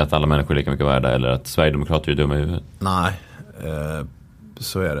 Att säga att alla människor är lika mycket värda eller att Sverigedemokrater är dumma i huvudet. Nej,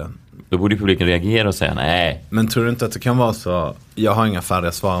 så är det. Då borde publiken reagera och säga nej. Men tror du inte att det kan vara så, jag har inga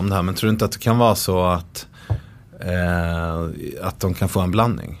färdiga svar om det här, men tror du inte att det kan vara så att de kan få en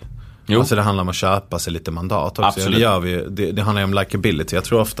blandning? Jo. Alltså det handlar om att köpa sig lite mandat också. Absolut. Det gör vi, det handlar om likability. Jag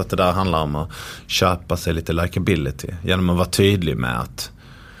tror ofta att det där handlar om att köpa sig lite likability genom att vara tydlig med att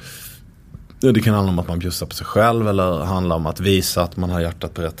det kan handla om att man bjussar på sig själv eller handla om att visa att man har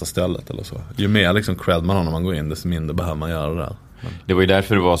hjärtat på rätta stället eller så. Ju mer liksom cred man har när man går in, desto mindre behöver man göra det där. Det var ju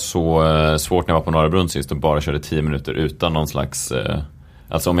därför det var så svårt när jag var på Norra Brunn sist och bara körde 10 minuter utan någon slags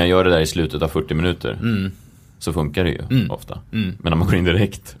alltså om jag gör det där i slutet av 40 minuter så funkar det ju ofta. Men när man går in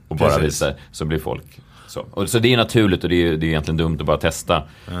direkt och bara visar så blir folk så. Och så det är naturligt och det är egentligen dumt att bara testa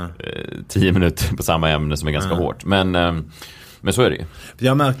 10 minuter på samma ämne som är ganska hårt. Men så är det ju.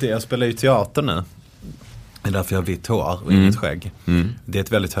 Jag märkte, jag spelar ju teater nu. Det är därför jag har vitt hår och inget skägg. Det är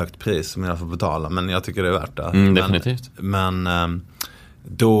ett väldigt högt pris som jag får betala, men jag tycker det är värt det. Definitivt. Men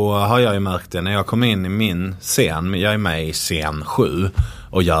då har jag ju märkt det när jag kommer in i min scen. Jag är med i scen 7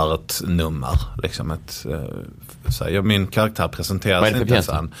 och gör ett nummer. Liksom min karaktär presenteras inte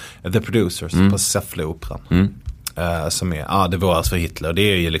sen. The Producers på Säffle-operan. Som är, det våras för Hitler. Det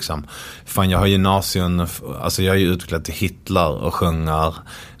är ju liksom, jag har gymnasium, alltså jag är ju utvecklad till Hitler och sjunger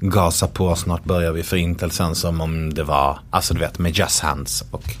gasa på, snart börjar vi förintelsen, som om det var, alltså du vet, med jazz hands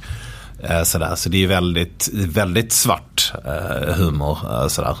och sådär. Så det är väldigt, väldigt svart humor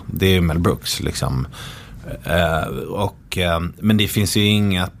sådär. Det är Mel Brooks liksom. Men det finns ju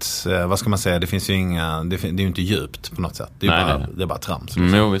inget, vad ska man säga, det finns ju inga, det är ju inte djupt på något sätt. Det är det är bara trams.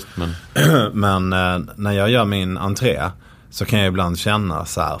 Jo, visst, men när jag gör min entré så kan jag ibland känna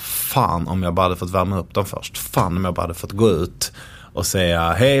så här: fan om jag bara hade fått värma upp dem först. Fan om jag bara hade fått gå ut och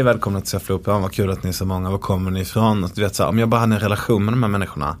säga hej, välkomna till Säffle-operan, vad kul att ni är så många, var kommer ni ifrån? Och du vet så här, om jag bara hade en relation med de här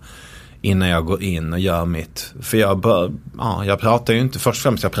människorna innan jag går in och gör mitt. För jag pratar ju inte, först och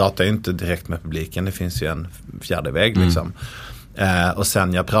främst jag pratar ju inte direkt med publiken. Det finns ju en fjärde väg liksom. Och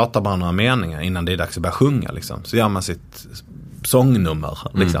sen jag pratar bara några meningar innan det är dags att börja sjunga liksom. Så gör man sitt sångnummer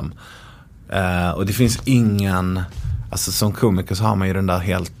liksom. Och det finns ingen, alltså som komiker så har man ju den där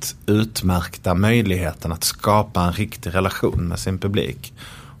helt utmärkta möjligheten att skapa en riktig relation med sin publik.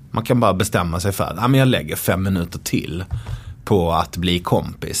 Man kan bara bestämma sig för att jag lägger 5 minuter till på att bli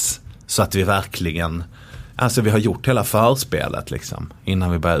kompis. Så att vi verkligen, alltså vi har gjort hela förspelet liksom,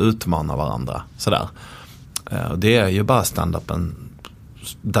 innan vi börjar utmana varandra. Sådär. Det är ju bara stand-upen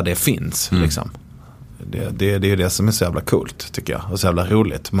där det finns liksom. Det är ju det som är så jävla coolt tycker jag, och så jävla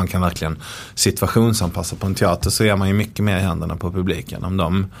roligt. Man kan verkligen situationsanpassa på en teater, så är man ju mycket mer i händerna på publiken.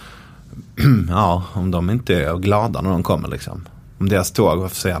 Om de inte är glada när de kommer liksom. Om deras tåg var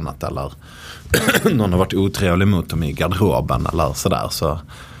försenat eller någon har varit otrevlig mot dem i garderoben eller sådär, så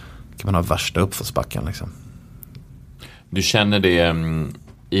kan man ha värsta uppförsbacken liksom. Du känner det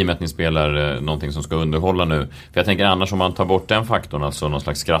i och med att ni spelar någonting som ska underhålla nu? För jag tänker annars om man tar bort den faktorn, alltså någon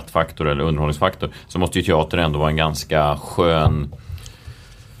slags skrattfaktor eller underhållningsfaktor, så måste ju teater ändå vara en ganska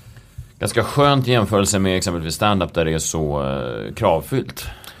skönt jämförelse med exempelvis stand-up där det är så kravfyllt.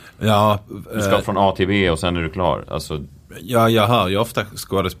 Ja, du ska från A till B och sen är du klar. Alltså... Ja, jag hör ju ofta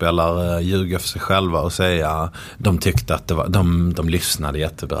skådespelare ljuga för sig själva och säga de tyckte att de lyssnade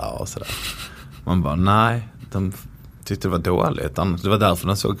jättebra och sådär. Man bara, nej, de tyckte det var dåligt. Det var därför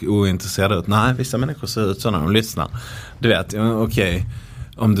de såg ointresserade ut. Nej, vissa människor ser ut så när de lyssnar. Du vet, okej,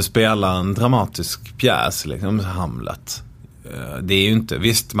 om du spelar en dramatisk pjäs, liksom Hamlet, det är ju inte,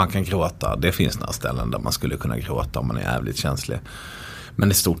 visst man kan gråta. Det finns några ställen där man skulle kunna gråta om man är jävligt känslig.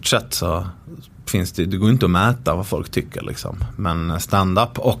 Men i stort sett så finns det går inte att mäta vad folk tycker liksom. Men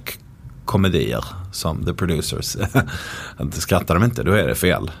stand-up och komedier som The Producers, skrattar de inte, då är det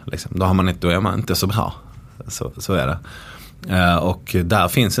fel liksom. Då är man inte så bra. Så är det. Och där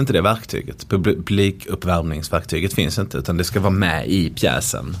finns inte det verktyget. Publikuppvärmningsverktyget finns inte, utan det ska vara med i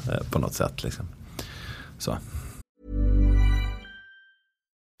pjäsen på något sätt liksom. Så.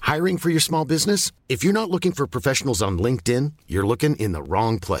 Hiring for your small business? If you're not looking for professionals on LinkedIn, you're looking in the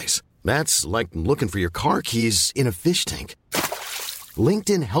wrong place. That's like looking for your car keys in a fish tank.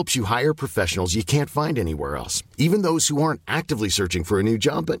 LinkedIn helps you hire professionals you can't find anywhere else, even those who aren't actively searching for a new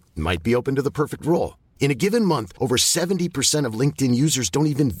job but might be open to the perfect role. In a given month, over 70% of LinkedIn users don't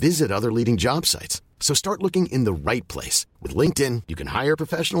even visit other leading job sites. So start looking in the right place. With LinkedIn, you can hire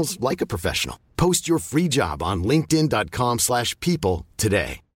professionals like a professional. Post your free job on linkedin.com/people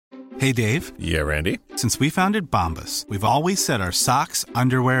today. Hey, Dave. Yeah, Randy. Since we founded Bombas, we've always said our socks,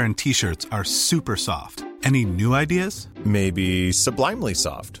 underwear, and T-shirts are super soft. Any new ideas? Maybe sublimely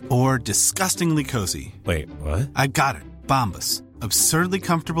soft. Or disgustingly cozy. Wait, what? I got it. Bombas. Absurdly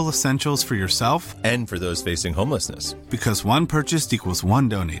comfortable essentials for yourself and for those facing homelessness. Because one purchased equals one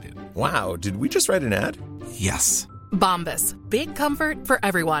donated. Wow, did we just write an ad? Yes. Bombas. Big comfort for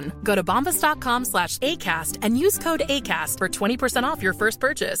everyone. Go to bombas.com/ACAST and use code ACAST for 20% off your first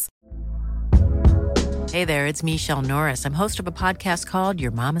purchase. Hey there, it's Michelle Norris. I'm host of a podcast called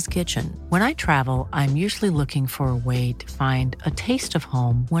Your Mama's Kitchen. When I travel, I'm usually looking for a way to find a taste of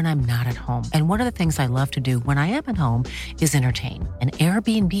home when I'm not at home. And one of the things I love to do when I am at home is entertain. And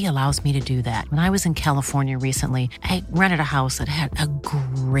Airbnb allows me to do that. When I was in California recently, I rented a house that had a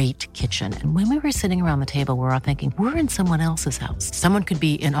great kitchen. And when we were sitting around the table, we were all thinking, we're in someone else's house. Someone could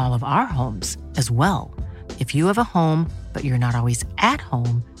be in all of our homes as well. If you have a home, but you're not always at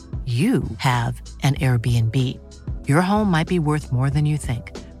home, you have an Airbnb. Your home might be worth more than you think.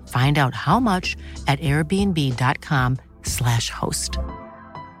 Find out how much at airbnb.com/host.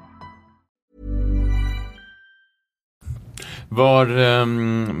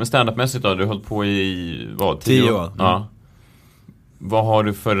 Med stand-up-mässigt då, du har hållit på i 10 år. Ja. Vad har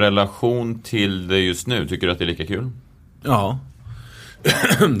du för relation till det just nu? Tycker du att det är lika kul? Ja,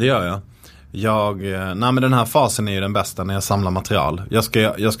 det gör jag. Men den här fasen är ju den bästa när jag samlar material. Jag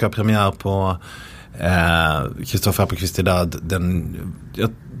ska ha premiär på Kristoffer Appelqvist är död jag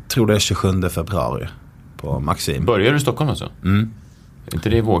tror det är 27 februari på Maxim. Börjar du i Stockholm alltså? Är inte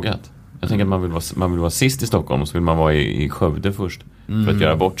det vågat? Jag tänker att man vill vara sist i Stockholm, och så vill man vara i Skövde först för att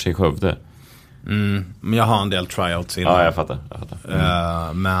göra bort sig i Skövde. Men jag har en del tryouts innan. Ja, jag fattar.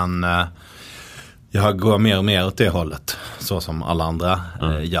 Men jag går mer och mer åt det hållet, så som alla andra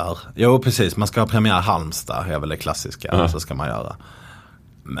gör. Jo, precis. Man ska ha premiär Halmstad, är väl det klassiska, så ska man göra.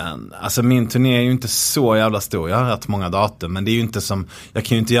 Men alltså min turné är ju inte så jävla stor. Jag har rätt många datum, men det är ju inte som, jag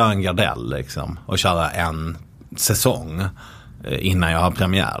kan ju inte göra en Gardell liksom och köra en säsong innan jag har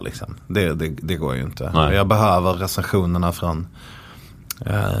premiär liksom. Det går ju inte. Nej. Jag behöver recensionerna från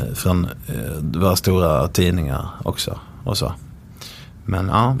våra stora tidningar också och så. Men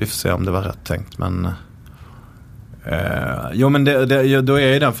ja, vi får se om det var rätt tänkt. Men men då är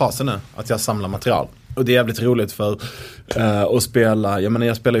jag i den fasen nu att jag samlar material. Och det är jävligt roligt för att spela.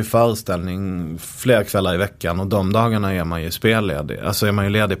 Jag spelar ju föreställning flera kvällar i veckan. Och de dagarna är man ju spelledig. Alltså är man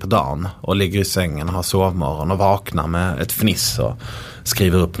ju ledig på dagen. Och ligger i sängen och har sovmorgon. Och vaknar med ett fniss. Och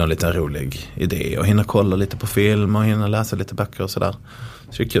skriver upp någon liten rolig idé. Och hinner kolla lite på film. Och hinner läsa lite böcker och sådär.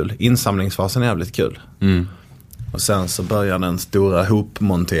 Så det är kul. Insamlingsfasen är jävligt kul. Och sen så börjar den stora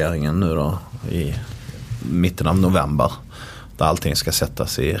hopmonteringen nu då. I mitten av november. Där allting ska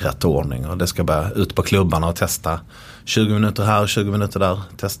sättas i rätt ordning. Och det ska börja ut på klubbarna och testa 20 minuter här och 20 minuter där.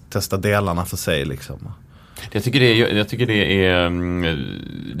 Testa delarna för sig liksom. Jag tycker det är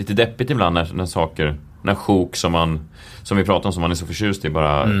lite deppigt ibland när saker, när sjok som vi pratar om, som man är så förtjust i,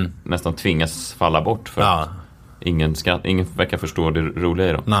 bara nästan tvingas falla bort för att ingen verkar förstå det roliga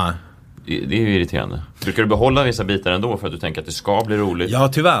i dem. Nej. Det är ju irriterande. Brukar du behålla vissa bitar ändå för att du tänker att det ska bli roligt? Ja,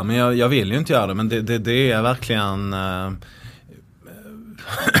 tyvärr, men jag vill ju inte göra det. Men det är verkligen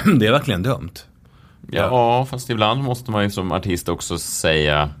det är verkligen dumt. Ja, fast ibland måste man ju som artist också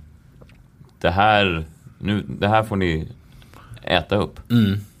säga det här får ni äta upp.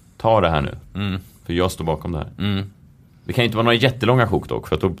 Ta det här nu. För jag står bakom det här. Det kan ju inte vara några jättelånga sjok dock,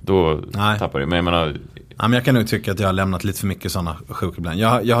 för att då tappar det. Men jag menar... Ja, men jag kan nog tycka att jag har lämnat lite för mycket sådana sjok ibland.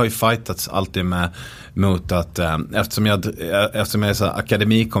 Jag har ju fightats alltid mot att eftersom jag är så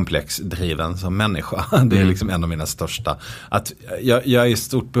akademikomplex-driven som människa, det är liksom en av mina största, att jag är i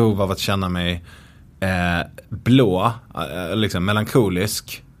stort behov av att känna mig blå, liksom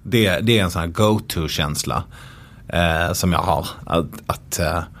melankolisk. Det är en sån här go-to-känsla som jag har. Att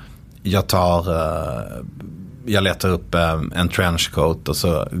jag letar upp en trenchcoat och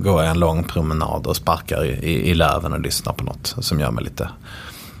så går jag en lång promenad och sparkar i löven och lyssnar på något som gör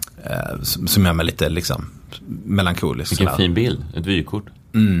mig lite liksom melankolisk. Vilken fin bild, ett vykort.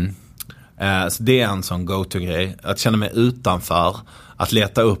 Så det är en sån go-to-grej. Att känna mig utanför, att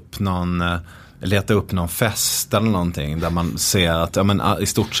leta upp någon fest eller någonting där man ser att i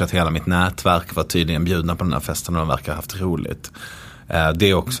stort sett hela mitt nätverk var tydligen bjudna på den här festen och de verkar ha haft roligt. Det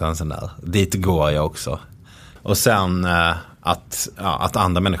är också en sån där, dit går jag också. Och sen att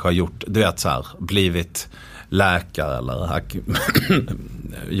andra människor har gjort, du vet så här, blivit läkare eller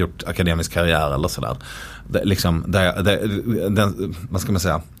gjort akademisk karriär eller sådär. Liksom, vad ska man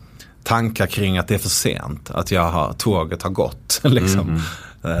säga, tankar kring att det är för sent, att tåget har gått liksom.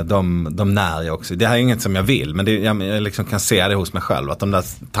 De när jag också. Det här är inget som jag vill, men jag liksom kan se det hos mig själv, att de där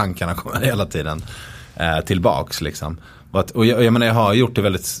tankarna kommer hela tiden tillbaks liksom. Och jag menar, jag har gjort det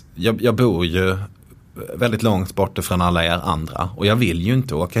väldigt, jag bor ju väldigt långt bort från alla er andra, och jag vill ju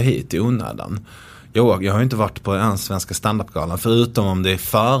inte åka hit i onödan. Jag har ju inte varit på en svenska standup-galan, förutom om det är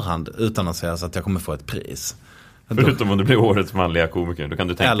förhand utan att säga så att jag kommer få ett pris. Förutom om det blir årets manliga komiker, då kan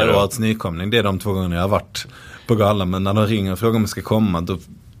du tänka eller årets nykomling. Det är de 2 gånger jag har varit på galan, men när de ringer och frågar om jag ska komma, då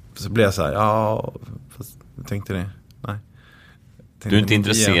så blir jag så här, fast jag tänkte det. Nej. Du är inte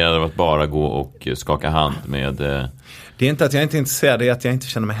intresserad av att bara gå och skaka hand med... Det är inte att jag inte är intresserad, det är att jag inte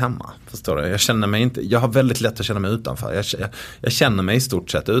känner mig hemma. Förstår du? Jag har väldigt lätt att känna mig utanför. Jag känner mig i stort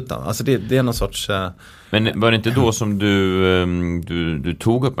sett utan. Alltså det är någon sorts... Men var det inte då som du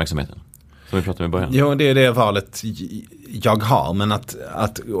tog uppmärksamheten? Som vi pratade med i början. Jo, det är det valet jag har. Men att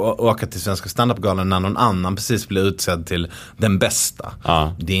åka till Svenska standup-galan när någon annan precis blir utsedd till den bästa.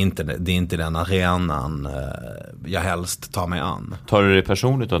 Det är inte den arenan jag helst tar mig an. Tar du det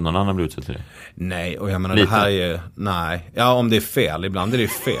personligt att någon annan blir utsedd till det? Nej, och jag menar lite. Det här är ju... Nej, ja, om det är fel. Ibland är det ju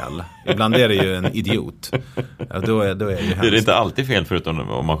fel. Ibland är det ju en idiot. Då är det ju hemskt. Är det inte alltid fel förutom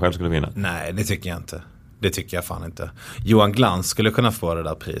om man själv skulle vinna? Nej, det tycker jag inte. Det tycker jag fan inte. Johan Glans skulle kunna få det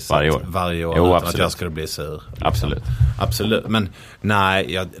där priset varje år jo, utan att jag skulle bli sur. Liksom. Absolut. Men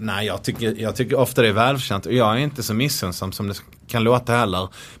jag tycker ofta det är välförtjänt. Och jag är inte så missunnsam som det kan låta heller.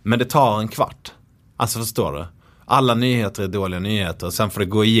 Men det tar en kvart. Alltså, förstår du? Alla nyheter är dåliga nyheter. Och sen får det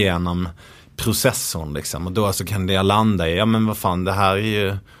gå igenom processorn liksom. Och då så kan det landa i, men vad fan, det här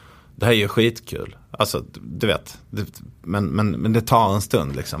är ju skitkul. Alltså, du vet. Men det tar en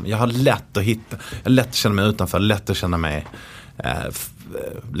stund liksom. Jag har lätt att känna mig utanför, lätt att känna mig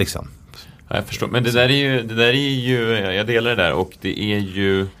liksom. Ja, jag förstår. Men det där är ju, jag delar det där, och det är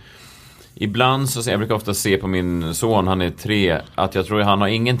ju ibland så jag brukar ofta se på min son, han är 3, att jag tror han har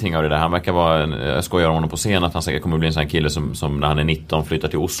ingenting av det där. Han verkar vara jag skojar om honom på scen att han säkert kommer bli en sån här kille som när han är 19 flyttar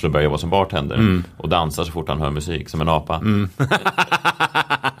till Oslo och börjar jobba som bartender och dansar så fort han hör musik som en apa.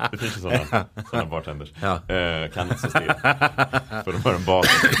 Det finns ju sådana bartenders. Kan inte så still för de hör en bas.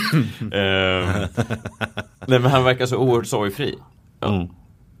 Nej, men han verkar så oerhört sorgfri.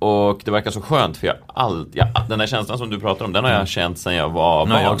 Och det verkar så skönt, för den här känslan som du pratar om, den har jag känt sedan jag var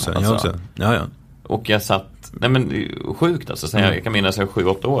barn. Jag också. Ja. Och jag satt Nej men sjukt alltså. Jag kan minnas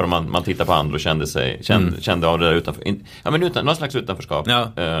 7-8 år man tittar på andra och kände av det där utanför. Någon slags utanförskap.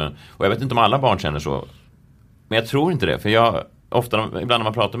 Ja. Och jag vet inte om alla barn känner så. Men jag tror inte det. För ibland när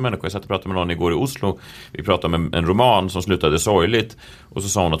man pratar med människor, jag satt och pratade med någon igår i Oslo. Vi pratade om en roman som slutade sorgligt. Och så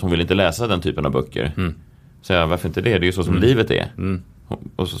sa hon att hon ville inte läsa den typen av böcker. Så jag, varför inte det? Det är ju så som livet är.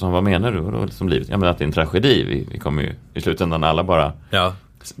 Och så sa hon, vad menar du? Och då, som livet? Ja, men att det är en tragedi. Vi kommer ju i slutändan alla bara... Ja.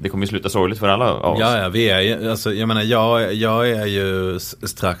 Det kommer ju sluta sorgligt för alla av oss. Ja, vi är ju, alltså, jag menar, jag är ju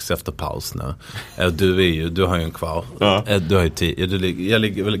strax efter paus nu. Du har ju en kvar. Ja. Du har ju 10. Jag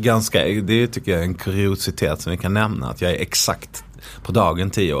ligger väl ganska, det tycker jag är en kuriositet som vi kan nämna. Att jag är exakt på dagen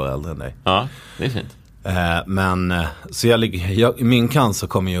 10 år äldre än dig. Ja, det är fint. Men så min cancer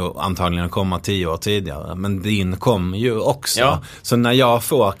kommer ju antagligen komma 10 år tidigare. Men din kommer ju också. Ja. Så när jag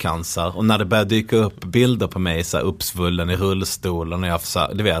får cancer och när det börjar dyka upp bilder på mig så här, uppsvullen i rullstolen och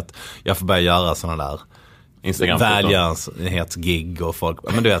jag får börja göra såna där välgörenhetsgig och folk,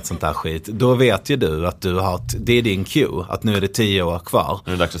 men du vet sånt där skit. Då vet ju du att det är din cue, att nu är det 10 år kvar.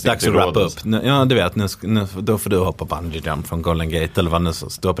 Nu är det dags att wrap upp. Ja, du vet, nu, då får du hoppa bungee jump från Golden Gate eller vad nu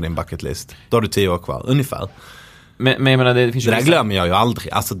står på din bucket list. Då har du 10 år kvar, ungefär. Men jag menar, det finns ju det där glömmer jag ju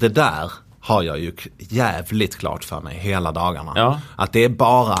aldrig. Alltså det där har jag ju jävligt klart för mig hela dagarna. Ja. Att det är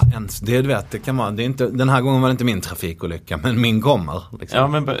bara du vet, det kan vara, det är inte, den här gången var det inte min trafikolycka, men min kommer. Liksom. Ja,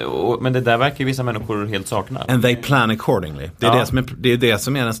 men det där verkar ju vissa människor helt sakna. And they plan accordingly. Det är det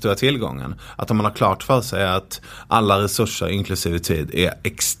som är den stora tillgången. Att om man har klart för sig att alla resurser, inklusive tid, är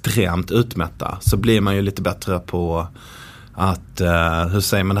extremt utmätta, så blir man ju lite bättre på att, hur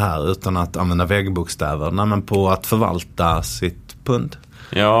säger man det här utan att använda väggbokstäver, men på att förvalta sitt pund.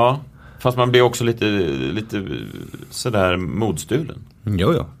 Ja. Fast man blir också lite sådär modstulen.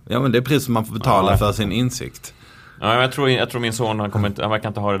 Jo. Ja, men det är precis som man får betala för sin insikt. Ja, jag tror min son, han verkar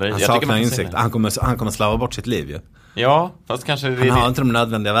inte ha det där. Han saknar insikt. Han kommer slarva bort sitt liv ju. Ja, fast kanske... Han har inte de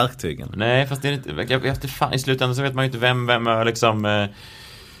nödvändiga verktygen. Nej, fast det är inte... I slutändan så vet man ju inte vem är liksom...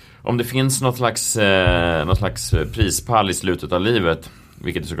 Om det finns något slags prispall i slutet av livet...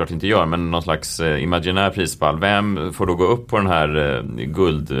 Vilket det såklart inte gör, men någon slags imaginär prispall. Vem får då gå upp på den här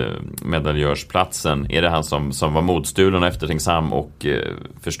guldmedaljörs-platsen? Är det han som var modstulen och eftertänksam och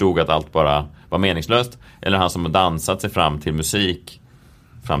förstod att allt bara var meningslöst? Eller han som dansat sig fram till musik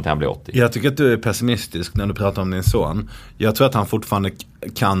fram till han blir 80? Jag tycker att du är pessimistisk när du pratar om din son. Jag tror att han fortfarande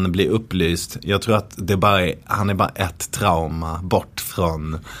kan bli upplyst. Jag tror att han är bara ett trauma bort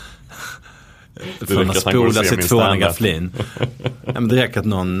från att spola sitt fåniga flin. Det räcker att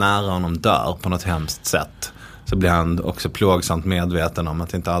någon nära honom dör på något hemskt sätt, så blir han också plågsamt medveten om att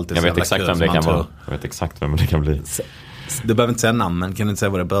det inte alltid är så jävla kul som han tror. Jag vet exakt vem det kan bli. Du behöver inte säga namn, men kan du inte säga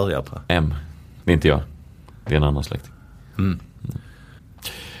vad det börjar på? M. Det är inte jag. Det är en annan släkting.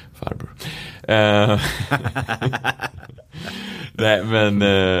 Farbror. Nej, men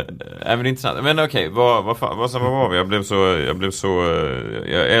det är intressant. Men okej, vad var vi?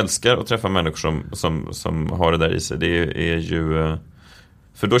 Jag älskar att träffa människor som har det där i sig. Det är ju...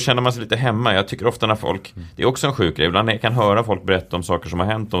 För då känner man sig lite hemma. Jag tycker ofta när folk... Det är också en sjuk grej. Ibland jag kan höra folk berätta om saker som har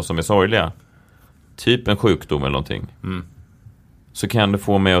hänt dem som är sorgliga. Typ en sjukdom eller någonting. Så kan det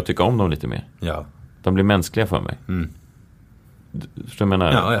få mig att tycka om dem lite mer. Ja. De blir mänskliga för mig. Förstår du vad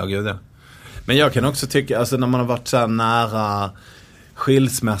jag menar? Ja, gud ja. Men jag kan också tycka, alltså när man har varit så här nära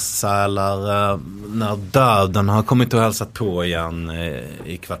skilsmässa eller när döden har kommit och hälsat på igen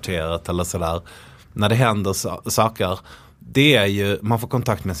i kvarteret eller sådär. När det händer saker, det är ju, man får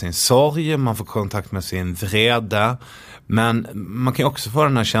kontakt med sin sorg, man får kontakt med sin vrede. Men man kan också få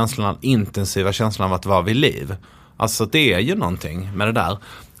den här känslan, intensiva känslan av att vara vid liv. Alltså det är ju någonting med det där.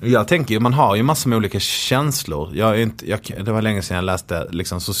 Jag tänker ju, man har ju massor med olika känslor. Det var länge sedan jag läste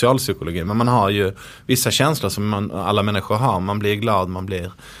liksom socialpsykologi. Men man har ju vissa känslor som alla människor har. Man blir glad, man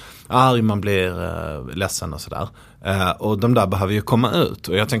blir arg, man blir ledsen och sådär. Och de där behöver ju komma ut.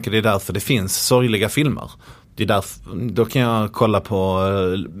 Och jag tänker det är därför det finns sorgliga filmer. Det är därför, då kan jag kolla på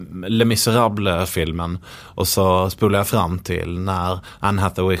Les Misérables-filmen och så spolar jag fram till när Anne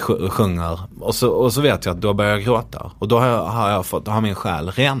Hathaway sjunger och så vet jag att då börjar jag gråta och då har min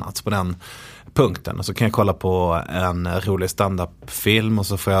själ renats på den punkten, och så kan jag kolla på en rolig stand-up-film och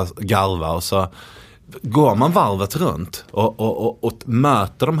så får jag garva, och så går man varvet runt och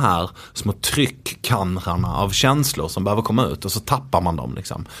möter de här små tryckkamrarna av känslor som behöver komma ut, och så tappar man dem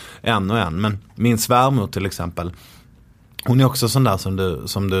liksom en och en. Men min svärmor till exempel, hon är också sån där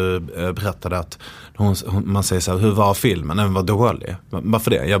som du berättade att man säger så här, hur var filmen? Den var dålig.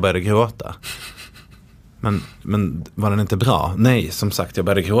 Varför det? Jag började gråta. Men var den inte bra? Nej, som sagt, jag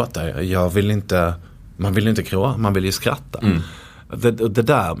började gråta. Man vill inte gråta, man vill ju skratta. Det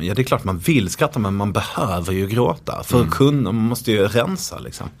där, ja, det är klart man vill skratta, men man behöver ju gråta för att kunna, man måste ju rensa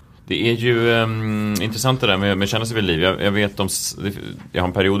liksom. Det är ju intressant det där med känna sig vid liv. Jag vet jag har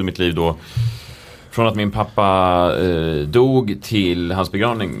en period i mitt liv då, från att min pappa dog till hans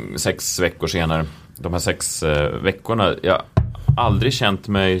begravning 6 veckor senare. De här 6 veckorna, jag aldrig känt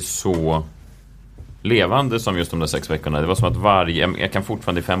mig så levande som just de där 6 veckorna. Det var som att jag kan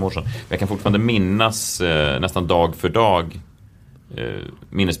fortfarande, i 5 år sedan, jag kan fortfarande minnas nästan dag för dag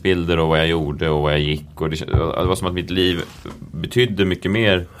minnesbilder och vad jag gjorde och vad jag gick, och det var som att mitt liv betydde mycket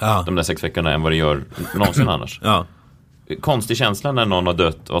mer de där 6 veckorna än vad det gör någonsin annars. Ja. Konstig känsla när någon har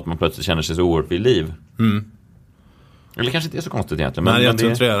dött och att man plötsligt känner sig så oerhört vid liv. Eller kanske inte är så konstigt egentligen. Nej, jag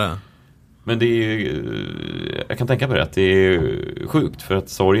tror inte det är det. Men det är ju, jag kan tänka på det, att det är sjukt, för att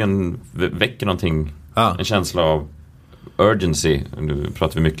sorgen väcker någonting, en känsla av urgency. Nu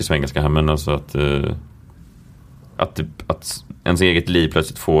pratar vi mycket svengelska här, men alltså att ens eget liv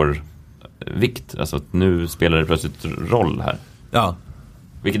plötsligt får vikt. Alltså att nu spelar det plötsligt roll här. Ja.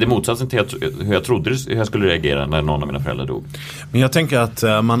 Vilket är motsatsen till hur jag trodde hur jag skulle reagera när någon av mina föräldrar dog. Men jag tänker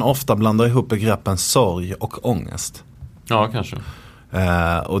att man ofta blandar ihop begreppen sorg och ångest. Ja, kanske.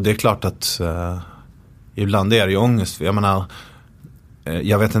 Och det är klart att ibland är det ju ångest. Jag menar,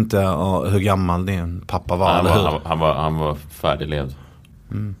 jag vet inte hur gammal din pappa var. Han var färdiglevd.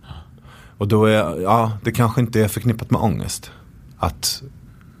 Och då det kanske inte är förknippat med ångest att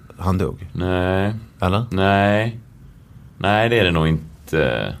han dog. Nej. Eller? Nej, det är det nog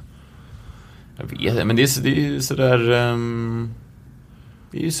inte. Jag vet, men det är ju sådär.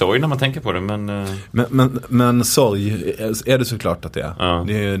 Det är ju sorg när man tänker på det, men sorg är det såklart att det är. Ja.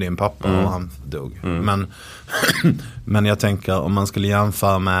 Det är ju din pappa och han dog. Men jag tänker, om man skulle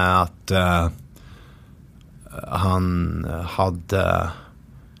jämföra med att han hade...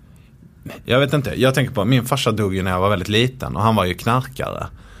 Jag vet inte, jag tänker på min farsa dog ju när jag var väldigt liten och han var ju knarkare.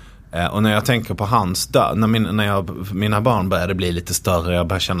 Och när jag tänker på hans död, när mina barn började bli lite större, jag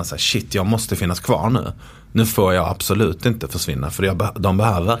började känna så här, shit, jag måste finnas kvar nu. Nu får jag absolut inte försvinna, för de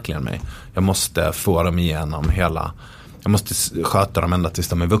behöver verkligen mig. Jag måste få dem igenom jag måste sköta dem ända tills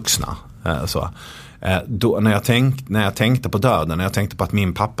de är vuxna. Då, när jag tänkte på döden, när jag tänkte på att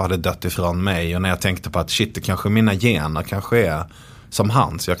min pappa hade dött ifrån mig, och när jag tänkte på att shit, det kanske mina gener kanske är som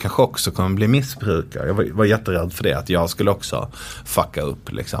hans, jag kanske också kommer bli missbrukare. Jag var jätterädd för det, att jag skulle också fucka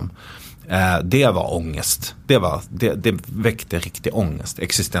upp liksom. Det var ångest. Det väckte riktig ångest,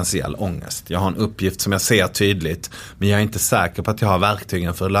 existentiell ångest. Jag har en uppgift som jag ser tydligt, men jag är inte säker på att jag har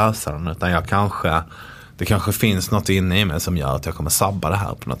verktygen för att lösa den, utan det kanske finns något inne i mig som gör att jag kommer sabba det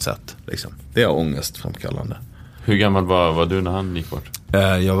här på något sätt liksom. Det är ångestframkallande. Hur gammal var du när han gick bort?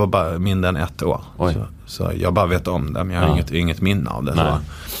 Jag var bara mindre än 1 år. Så jag bara vet om det, men jag har inget minne av det. Så.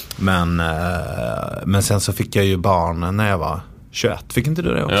 Men sen så fick jag ju barn när jag var 21. Fick inte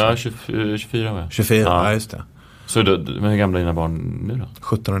du det också? Ja, 24 var jag. 24, ja just det. Så men hur gamla är dina barn nu då?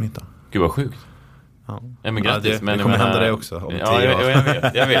 17 och 19. Gud vad sjukt. Ja, men grattis. Det kommer hända det också om 10 år.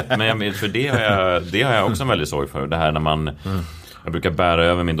 Jag vet. Men för det har jag också en väldigt sorg för. Det här när man... Jag brukar bära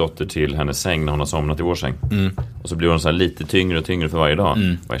över min dotter till hennes säng när hon har somnat i vår säng. Och så blir hon så här lite tyngre och tyngre för varje dag.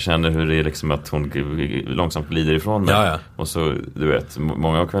 Och jag känner hur det är liksom att hon långsamt glider ifrån mig. Ja. Och så, du vet,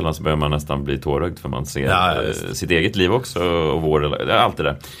 många av kvällarna så börjar man nästan bli tårögd, för man ser sitt eget liv också och allt det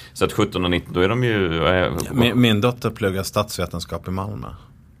där. Så att 17 och 19, då är de ju... Min dotter pluggar statsvetenskap i Malmö.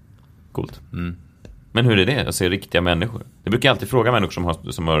 Coolt. Men hur är det att se riktiga människor? Jag brukar alltid fråga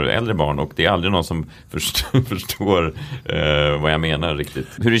människor som har äldre barn, och det är aldrig någon som förstår vad jag menar riktigt.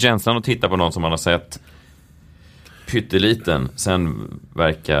 Hur är känslan att titta på någon som man har sett pytteliten, sen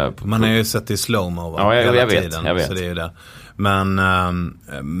verka... Man har ju sett i slow-mo hela tiden. Jag vet. Så det är ju det.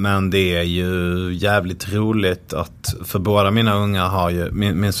 Men det är ju jävligt roligt att, för båda mina unga har ju...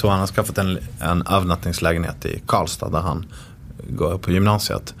 Min son har skaffat en övernattningslägenhet i Karlstad där han går på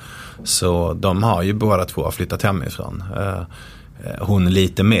gymnasiet. Så de har ju båda två flyttat hemifrån. Hon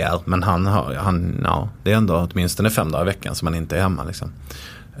lite mer, men det är ändå åtminstone 5 dagar i veckan som man inte är hemma liksom.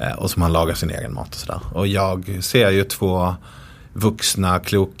 Och som han lagar sin egen mat och sådär. Och jag ser ju 2 vuxna,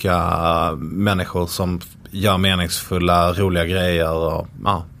 kloka människor som gör meningsfulla, roliga grejer och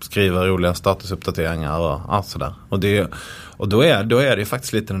skriver roliga statusuppdateringar och sådär. Och då är det ju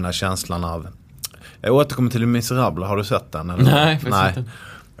faktiskt lite den här känslan av... Jag återkommer till Miserable, har du sett den? Eller? Nej, faktiskt inte.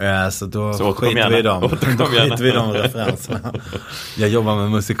 Så då skiter vi de referenserna. Jag jobbar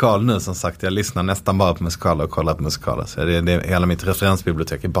med musikal nu, som sagt. Jag lyssnar nästan bara på musikaler och kollar på musikaler. Så hela mitt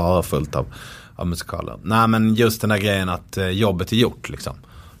referensbibliotek är bara fullt av musikaler. Nej, men just den där grejen att jobbet är gjort liksom.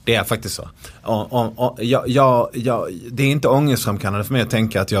 Det är faktiskt så. Det är inte ångestframkallande för mig att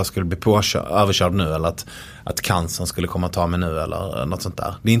tänka att jag skulle bli överkörd nu, eller att cancern skulle komma att ta mig nu eller något sånt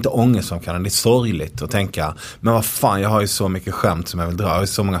där. Det är inte ångestframkallande, det är sorgligt att tänka, men vad fan, jag har ju så mycket skämt som jag vill dra, jag har ju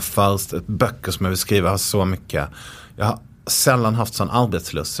så många böcker som jag vill skriva, jag har så mycket. Jag har sällan haft sån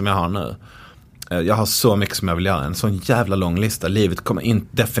arbetslust som jag har nu. Jag har så mycket som jag vill göra. En sån jävla lång lista. Livet kommer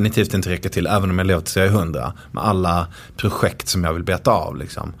definitivt inte räcka till, även om jag lever tills jag är 100. Med alla projekt som jag vill beta av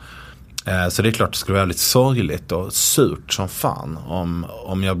liksom. Så det är klart att det skulle vara väldigt sorgligt och surt som fan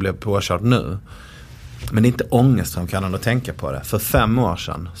om jag blev påkörd nu. Men det är inte ångestframkallande att tänka på det. För 5 år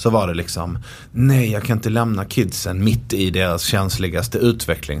sedan så var det liksom, nej, jag kan inte lämna kidsen mitt i deras känsligaste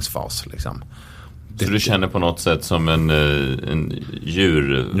utvecklingsfas liksom. Så du känner på något sätt som en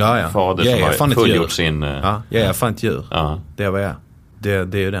djurfader som har fullgjort sin... Ja, jag är fan ett djur. Ja. Det är vad jag är. Det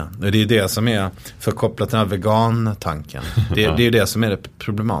är ju det. Och det är det som är förkopplat till den här vegan-tanken. Det är ju det som är det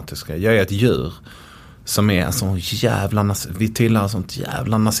problematiska. Jag är ett djur som är en sån jävla... Vi tillhör sånt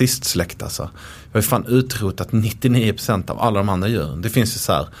jävla nazistsläkt alltså. Jag har ju fan utrotat 99% av alla de andra djuren. Det finns ju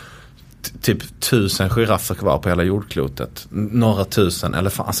så här... typ 1000 giraffer kvar på hela jordklotet. Några tusen, eller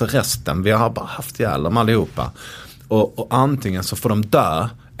fan, alltså resten. Vi har bara haft ihjäl dem allihopa. Och antingen så får de dö,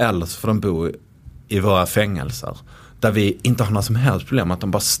 eller så får de bo i våra fängelser. Där vi inte har några som helst problem att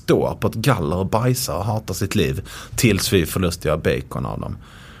de bara står på ett galler och bajsar och hatar sitt liv tills vi får lust att göra bacon av dem.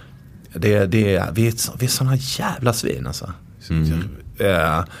 Vi är såna jävla svin alltså.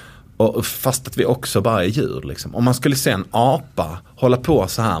 Och fast att vi också bara är djur liksom. Om man skulle se en apa hålla på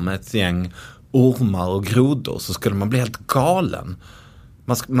så här med ett gäng ormar och grodor, så skulle man bli helt galen.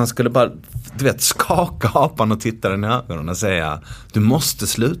 Man skulle bara, du vet, skaka apan och titta den i ögonen och säga, du måste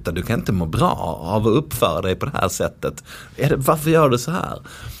sluta, du kan inte må bra av att uppföra dig på det här sättet. Varför gör du så här?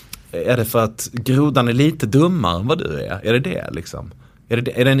 Är det för att grodan är lite dummare än vad du är? Är det liksom? Är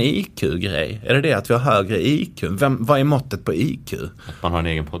det en IQ-grej? Är det att vi har högre IQ? Vad är måttet på IQ? Att man har en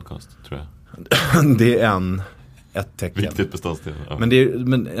egen podcast, tror jag. Det är ett tecken. Viktigt beståndsdel. Ja.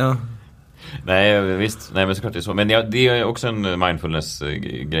 Men ja. Nej, visst. Nej, men såklart det är så. Men det är också en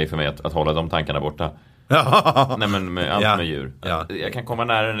mindfulness-grej för mig att hålla de tankarna borta. Ja. Nej, men med allt med djur. Ja. Jag kan komma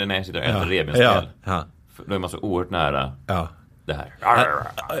nära när jag sitter och äter revbensspjäll. Ja. Då är man så oerhört nära det här.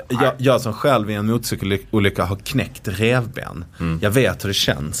 Jag som själv i en motorcykelolycka har knäckt revben. Jag vet hur det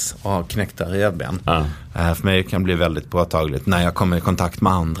känns att ha knäckta revben. För mig kan det bli väldigt påtagligt när jag kommer i kontakt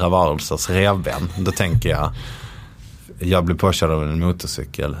med andra varelsers revben. Då tänker jag blir påkörd av en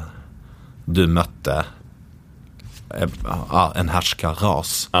motorcykel. Du mötte en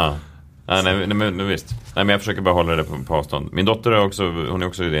härskarras. Nej, men visst. Nej, men jag försöker bara hålla det på avstånd. Min dotter hon är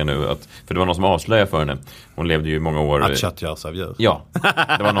också i det nu, för det var någon som avslöjade för henne. Hon levde ju många år... Att kött görs av djur. Ja,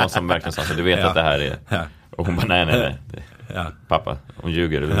 det var någon som verkligen sa, du vet att det här är... Ja. Och hon bara, nej. Pappa, hon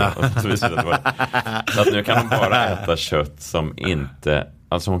ljuger. Och så visade det var. Så att nu kan hon bara äta kött som inte...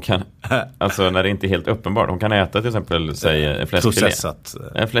 Alltså hon kan, när det inte är helt uppenbart. Hon kan äta till exempel, säg en fläskfilé.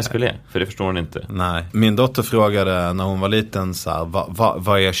 En fläskfilé, för det förstår hon inte. Nej, min dotter frågade när hon var liten så här,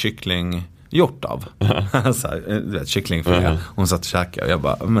 vad är kyckling gjort av? Så här, du vet, kycklingfilé. Hon satt och käkade och jag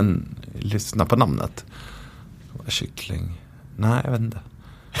bara, men lyssna på namnet. Kyckling? Nej, jag vet inte.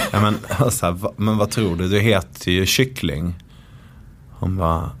 Ja, men vad tror du? Det heter ju kyckling. Hon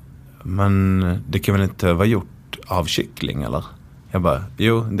bara, men det kan väl inte vara gjort av kyckling, eller? Jag bara,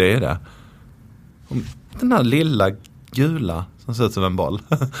 jo, det är det. Den här lilla gula som ser ut som en boll.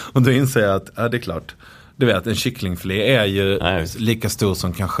 Och då inser jag att, det är klart. Du vet, en kycklingfilé är ju lika stor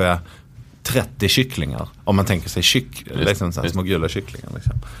som kanske 30 kycklingar. Om man tänker sig liksom små gula kycklingar.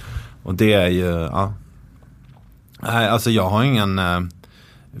 Liksom. Och det är ju, Nej, alltså jag har ingen...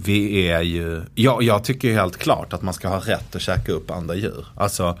 Vi är ju... Jag tycker helt klart att man ska ha rätt att käka upp andra djur.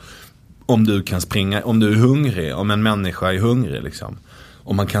 Alltså... Om du kan springa, om du är hungrig, om en människa är hungrig liksom,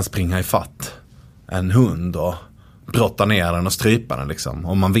 om man kan springa i fatt en hund och brotta ner den och strypa den liksom,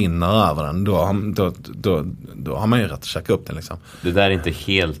 om man vinner över den, då har man ju rätt att käka upp den liksom. Det där är inte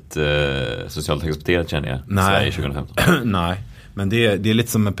helt socialt accepterat, känner jag. Nej. Sverige 2015. Nej, men det är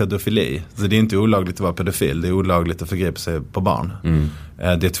lite som med pedofili. Så det är inte olagligt att vara pedofil, det är olagligt att förgripa sig på barn.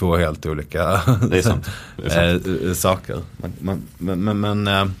 Det är 2 helt olika det är sant. saker. Men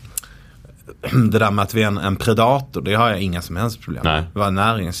det där med att vi är en predator, det har jag inga som helst problem med. Det var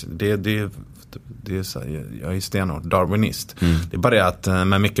det är så, jag är stenhård darwinist. Det är bara det att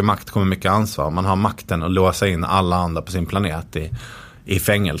med mycket makt kommer mycket ansvar. Man har makten att låsa in alla andra på sin planet i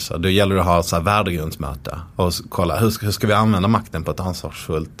fängelse. Då gäller det att ha så här värdegrundsmöte och kolla hur ska vi använda makten på ett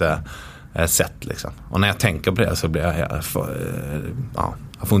ansvarsfullt sätt liksom. Och när jag tänker på det så blir jag får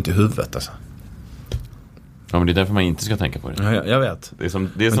ont i huvudet alltså. Ja, men det är därför man inte ska tänka på det. Ja, jag vet. Det är som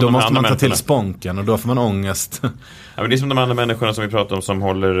men då måste man ta till sponken och då får man ångest. Ja, men det är som de andra människorna som vi pratar om som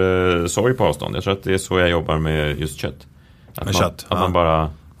håller sorg på avstånd. Jag tror att det är så jag jobbar med just kött. Att man bara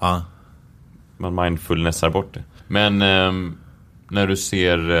man mindfulnessar bort det. Men när du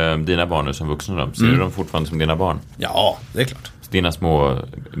ser dina barn nu som vuxna då, ser du dem fortfarande som dina barn? Ja, det är klart. Dina små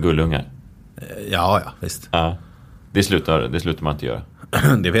gullungar? Ja, visst. Ja. Det slutar man inte göra.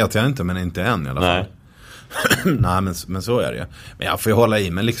 Det vet jag inte, men inte än i alla fall. Nej, men så är det. Men jag får ju hålla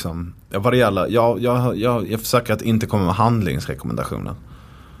i mig liksom. Vad det gäller, jag försöker att inte komma med handlingsrekommendationer.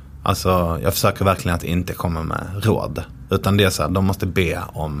 Alltså, jag försöker verkligen att inte komma med råd. Utan det är så här, de måste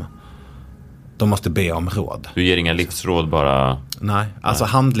be om råd. Du ger inga livsråd bara? Nej, alltså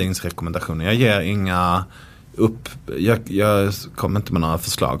handlingsrekommendationer. Jag ger inga jag kommer inte med några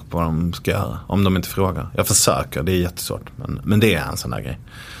förslag på vad de ska göra. Om de inte frågar. Jag försöker, det är jättesvårt. Men det är en sån där grej.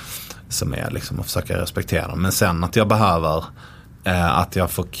 Som är liksom att försöka respektera dem. Men sen att jag behöver att jag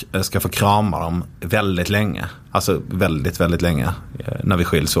ska få krama dem väldigt länge. Alltså väldigt, väldigt länge. När vi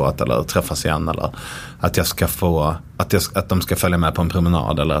skiljs åt eller träffas igen. Eller att jag ska få att de ska följa med på en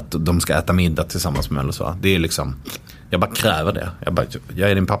promenad. Eller att de ska äta middag tillsammans med mig eller så. Det är liksom, jag bara kräver det.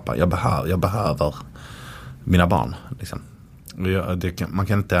 Jag är din pappa. Jag behöver mina barn liksom. Man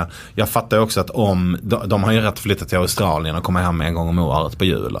kan inte. Jag fattar ju också att om de har ju rätt att flytta till Australien och komma hem en gång om året på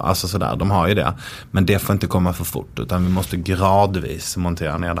jul. Alltså sådär, de har ju det. Men det får inte komma för fort, utan vi måste gradvis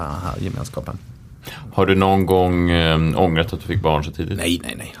montera ner den här gemenskapen. Har du någon gång ångrat att du fick barn så tidigt?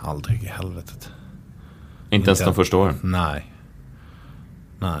 Nej, aldrig i helvetet. Inte ens de första åren? Nej.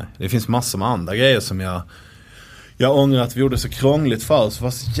 Det finns massor med andra grejer som jag ångrar att vi gjorde så krångligt för oss.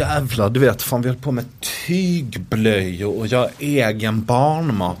 Vad så jävla, du vet, fan vi höll på med tygblöjor och göra egen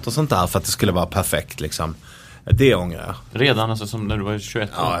barnmat och sånt där för att det skulle vara perfekt liksom. Det ångrar jag. Redan alltså som när du var 21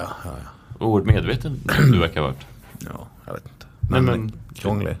 år? Ja. Oerhört medveten du verkar ha varit. Ja, jag vet inte. Men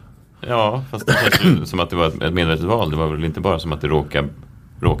krånglig. Ja, fast det känns ju som att det var ett medvetet val. Det var väl inte bara som att det råkar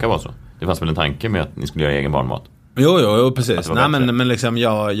vara så. Det fanns väl en tanke med att ni skulle göra egen barnmat? Jo, precis. Nej, men liksom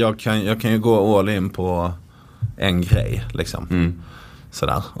jag kan ju gå all in på en grej liksom.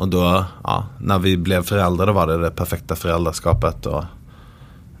 Sådär. Och då, när vi blev föräldrar, då var det perfekta föräldraskapet. Och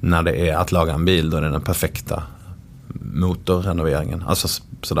när det är att laga en bil, då är det den perfekta motorrenoveringen. Alltså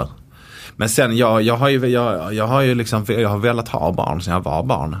sådär. Men sen jag har ju liksom, jag har velat ha barn sedan jag var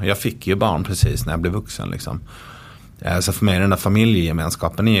barn. Jag fick ju barn precis när jag blev vuxen liksom. Så för mig den där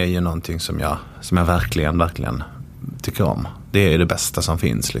familjegemenskapen är ju någonting som jag verkligen tycker om. Det är det bästa som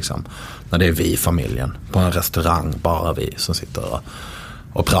finns liksom. När det är vi, familjen, på en restaurang, bara vi som sitter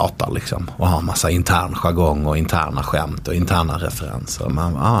och pratar liksom. Och har massa intern jargong och interna skämt och interna referenser.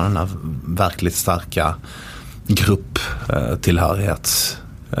 Man har den där verkligt starka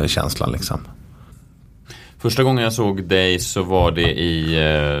grupptillhörighetskänslan liksom. Första gången jag såg dig så var det i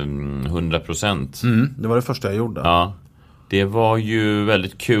 100%. Det var det första jag gjorde. Ja. Det var ju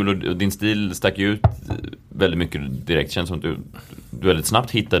väldigt kul och din stil stack ut väldigt mycket direkt. Känns som att du väldigt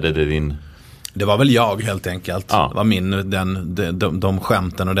snabbt hittade din... Det var väl jag helt enkelt. Ja. Det var de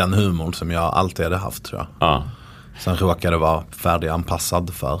skämten och den humorn som jag alltid hade haft, tror jag. Ja. Sen råkade vara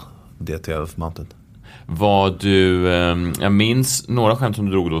färdiganpassad för det tv-formatet. Jag minns några skämt som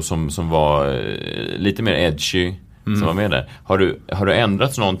du drog då som var lite mer edgy som var med där. Har du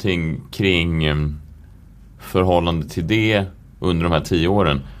ändrat någonting kring förhållande till det under de här 10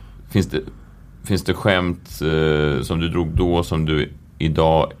 åren? Finns det skämt som du drog då som du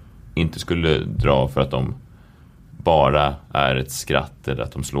idag inte skulle dra för att de bara är ett skratt eller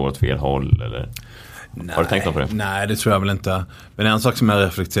att de slår åt fel håll eller... Nej, har du tänkt på det? Nej, det tror jag väl inte. Men en sak som jag har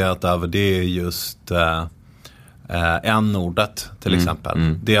reflekterat över, det är just n-ordet till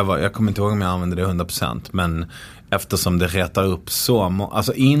exempel. Jag kommer inte ihåg om jag använde det 100%, men eftersom det retar upp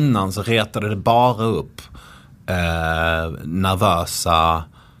alltså innan så retade det bara upp nervösa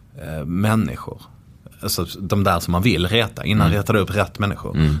människor. Alltså de där som man vill reta. Innan retade det upp rätt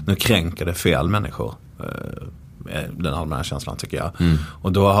människor. Nu kränker det fel människor. Den allmänna känslan tycker jag.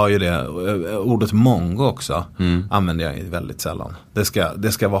 Och då har ju det ordet mongo också använder jag väldigt sällan.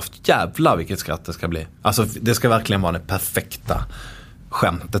 Det ska vara jävla vilket skratt det ska bli. Alltså det ska verkligen vara det perfekta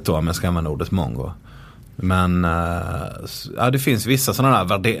skämtet då, men ska använda ordet mongo. Men det finns vissa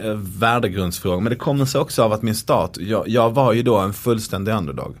sådana där värdegrundsfrågor, men det kommer sig också av att min start, jag var ju då en fullständig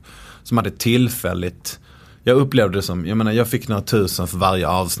underdog som hade tillfälligt. Jag upplevde det som, jag fick några tusen för varje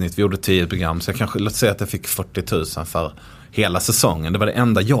avsnitt. Vi gjorde 10 program, så jag kanske, låt säga att jag fick 40 000 för hela säsongen. Det var det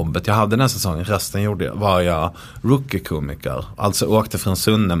enda jobbet jag hade den här säsongen. Resten var jag rookie-komiker. Alltså åkte från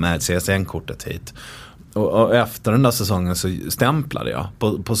Sunne med CSN-kortet hit. Och efter den där säsongen så stämplade jag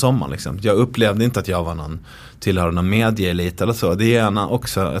på sommaren liksom. Jag upplevde inte att jag var tillhörde någon medieelit eller så. Det är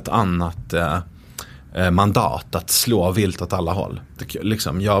också ett annat mandat att slå vilt åt alla håll.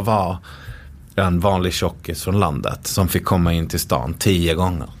 Liksom, jag var en vanlig tjockis från landet som fick komma in till stan 10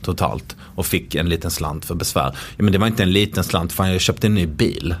 gånger totalt och fick en liten slant för besvär. Ja, men det var inte en liten slant, för jag köpte en ny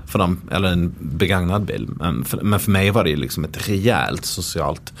bil för dem, eller en begagnad bil. Men för mig var det liksom ett rejält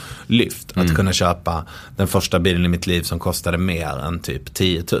socialt lyft att kunna köpa den första bilen i mitt liv som kostade mer än typ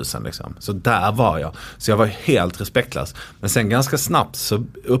 10 000 liksom. Så där var jag. Så jag var helt respektlös. Men sen ganska snabbt så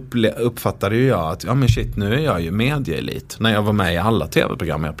uppfattade jag att ja men shit, nu är jag ju medieelit. När jag var med i alla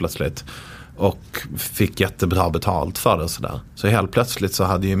tv-program jag plötsligt. Och fick jättebra betalt för det och sådär. Så helt plötsligt så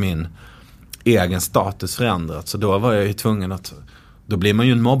hade ju min egen status förändrats. Så då var jag ju tvungen att... Då blir man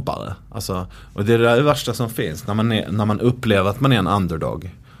ju en mobbare. Alltså, och det är det värsta som finns. När man upplever att man är en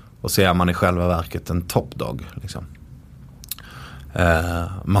underdog. Och så är man i själva verket en topdog. Liksom.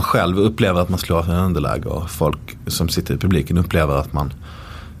 Man själv upplever att man slår för en underläge. Och folk som sitter i publiken upplever att man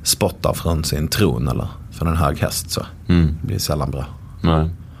spottar från sin tron. Eller från en hög häst. Så det blir sällan bra. Nej.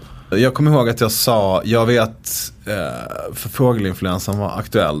 Jag kommer ihåg att jag vet för fågelinfluensan var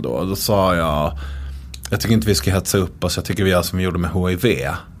aktuell då sa jag tycker inte vi ska hetsa upp oss, jag tycker vi gör som vi gjorde med HIV.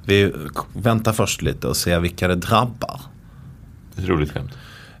 Vi väntar först lite och ser vilka det drabbar. Det är roligt skämt.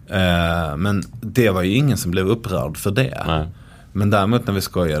 Men det var ju ingen som blev upprörd för det. Nej. Men däremot när vi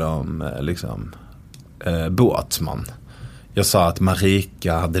skojade om Båtsman. Jag sa att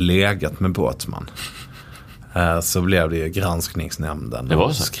Marika hade legat med Båtsman. Så blev det ju granskningsnämnden. Det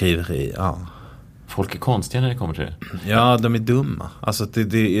var så? Skriveri, ja. Folk är konstiga när det kommer till det. Ja, de är dumma. Alltså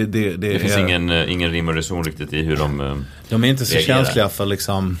det finns ingen rim och reson riktigt i hur de är inte så reagerar. känsliga för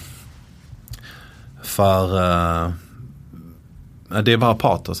liksom det är bara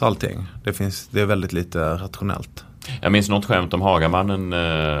patos allting. Det är väldigt lite rationellt. Jag minns något skämt om Hagamannen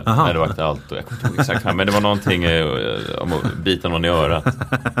när det var allt. Och jag kommer inte ihåg exakt, men det var någonting om att bita någon i örat.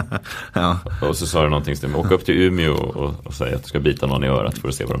 Ja. Och så sa det någonting som åka upp till Umeå och säga att du ska bita någon i örat för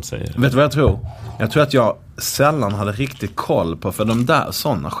att se vad de säger. Vet du vad jag tror? Jag tror att jag sällan hade riktigt koll på, för de där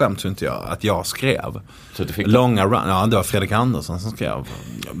sådana skämt tror inte jag att jag skrev. Så du fick långa run. Ja, det var Fredrik Andersson som skrev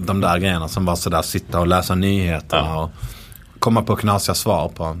de där grejerna som var sådär, sitta och läsa nyheterna och komma på knasiga svar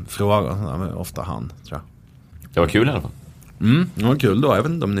på frågor. Ofta han, tror jag. Det var kul i alla fall. Det var kul då. Jag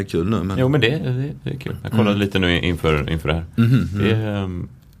vet inte om det är kul nu. Men... Jo, men det är kul. Jag kollade lite nu inför det här. Det är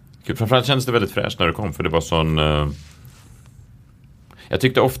kul. Framförallt kändes det väldigt fräscht när det kom. För det var sån... Jag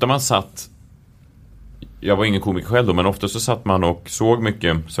tyckte ofta man satt... Jag var ingen komiker själv då, men ofta så satt man och såg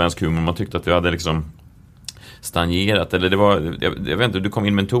mycket svensk humor. Man tyckte att det hade liksom stagnerat. Eller det var... Jag vet inte, du kom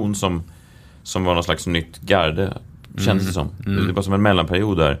in med en ton som var någon slags nytt garde. Kändes det som. Det var som en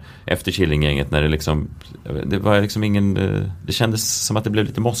mellanperiod där efter Killinggänget när det liksom, det var liksom ingen, det kändes som att det blev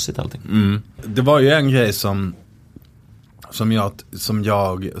lite mossigt allting. Det var ju en grej som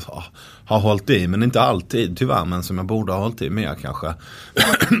jag har hållit i, men inte alltid tyvärr, men som jag borde ha hållit i mer kanske.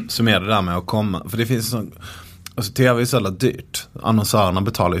 Som är det där med att komma, för det finns sån, alltså tv är så jävla dyrt. Annonsörerna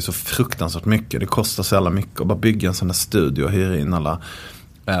betalar ju så fruktansvärt mycket. Det kostar så jävla mycket att bara bygga en sån här studio och hyra in alla.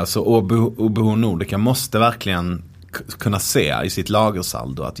 Så OBH Nordica måste verkligen kunna se i sitt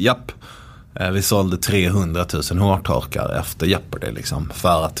lagersaldo att vi sålde 300 000 hårtorkar efter Jeopardy liksom,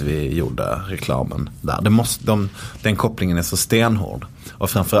 för att vi gjorde reklamen där. Den kopplingen är så stenhård. Och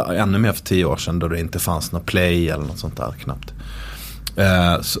framför ännu mer för 10 år sedan då det inte fanns något play eller något sånt där knappt.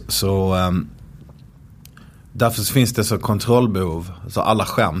 Därför finns det så kontrollbehov. Så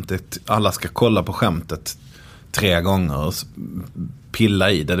alla ska kolla på skämtet 3 gånger och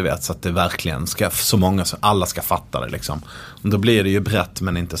pilla i det, du vet, så att det verkligen ska, så många så alla ska fatta det liksom. Och då blir det ju brett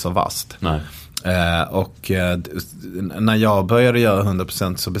men inte så vast. Nej. När jag började göra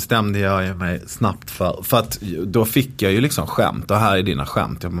 100% så bestämde jag mig snabbt för att då fick jag ju liksom skämt, och här är dina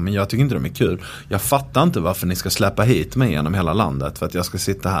skämt. Men jag tycker inte de är kul. Jag fattar inte varför ni ska släppa hit mig genom hela landet för att jag ska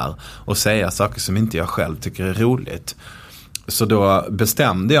sitta här och säga saker som inte jag själv tycker är roligt. Så då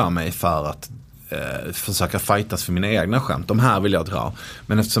bestämde jag mig för att försöka fightas för mina egna skämt. De här vill jag dra.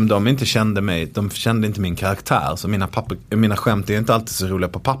 Men eftersom de inte kände mig, de kände inte min karaktär, så mina skämt är inte alltid så roliga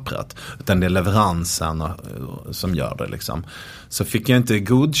på pappret, utan det är leveransen som gör det liksom. Så fick jag inte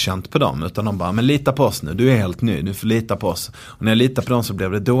godkänt på dem, utan de bara, men lita på oss nu, du är helt ny, du får lita på oss. Och när jag litade på dem så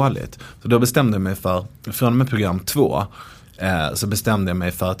blev det dåligt. Så då bestämde jag mig för, från och med program 2 så bestämde jag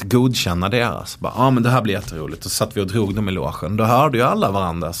mig för att godkänna deras. Men det här blir jätteroligt. Och så satt vi och drog dem i logen. Då hörde ju alla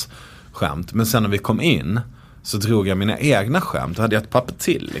varandras skämt. Men sen när vi kom in så drog jag mina egna skämt. Då hade jag ett papper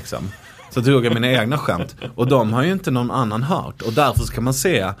till liksom. så drog jag mina egna skämt. Och de har ju inte någon annan hört. Och därför ska man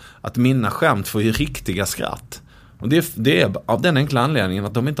se att mina skämt får ju riktiga skratt. Och det är av den enkla anledningen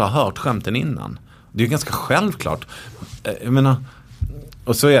att de inte har hört skämten innan. Det är ju ganska självklart. Jag menar,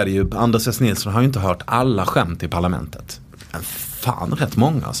 och så är det ju, Anders S. Nilsson har ju inte hört alla skämt i parlamentet. Men fan, rätt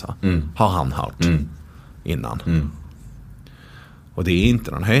många alltså. Har han hört innan. Och det är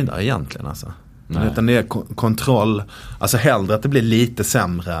inte någon höjdare egentligen alltså. Utan det är kontroll. Alltså hellre att det blir lite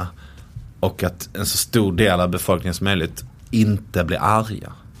sämre och att en så stor del av befolkningen som möjligt inte blir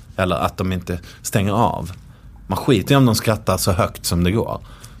arga. Eller att de inte stänger av. Man skiter i om de skrattar så högt som det går.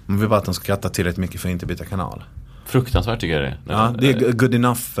 Man vill bara att de skrattar tillräckligt mycket för att inte byta kanal. Fruktansvärt tycker jag det. Ja, det är good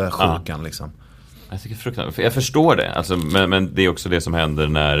enough-sjukan liksom. Jag tycker fruktansvärt. Jag förstår det. Alltså, men det är också det som händer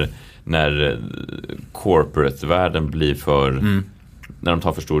när corporate-världen blir för... När de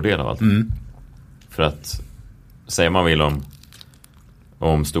tar för stor del av allt. För att säger man vill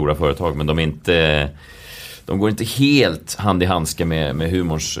om stora företag, men de går inte helt hand i handske med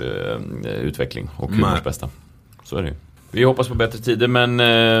humors utveckling och humors bästa. Så är det ju. Vi hoppas på bättre tider,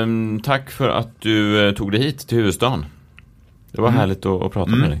 men tack för att du tog dig hit till huvudstaden. Det var härligt att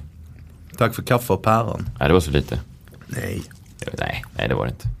prata med dig. Tack för kaffe och päron. Nej, det var så lite. Nej, det var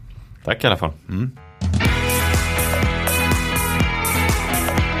det inte. Tack i alla fall.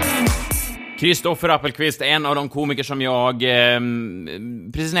 Kristoffer Appelqvist, en av de komiker som jag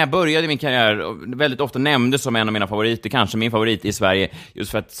precis när jag började min karriär väldigt ofta nämnde som en av mina favoriter, kanske min favorit i Sverige,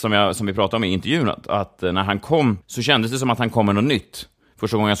 just för att som vi pratade om i intervjun, att när han kom så kändes det som att han kom med något nytt.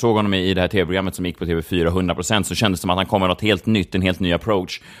 Första gången jag såg honom i det här tv-programmet som gick på TV4 100%, så kändes det som att han kom med något helt nytt, en helt ny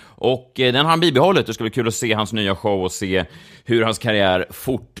approach. Och den har han bibehållit. Det ska bli kul att se hans nya show och se hur hans karriär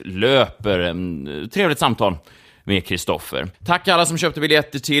fortlöper. Trevligt samtal med Kristoffer. Tack alla som köpte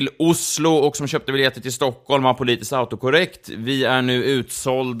biljetter till Oslo och som köpte biljetter till Stockholm av Politiskt Autokorrekt. Vi är nu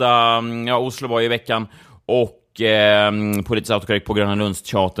utsålda. Oslo var i veckan och Politiskt Autokorrekt på Gröna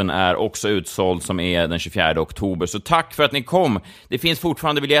Lundsteatern är också utsåld, som är den 24 oktober. Så tack för att ni kom. Det finns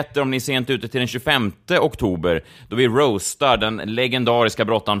fortfarande biljetter om ni är sent ute till den 25 oktober då vi roastar den legendariska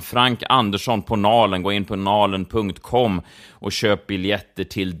brottaren Frank Andersson på Nalen. Gå in på nalen.com och köp biljetter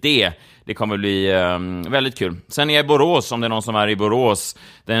till det. Det kommer bli väldigt kul. Sen är jag i Borås, om det är någon som är i Borås,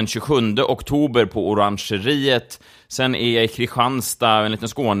 den 27 oktober på Orangeriet. Sen är jag i Kristianstad, en liten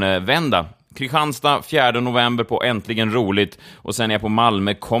Skånevända. Kristianstad 4 november på Äntligen Roligt. Och sen är jag på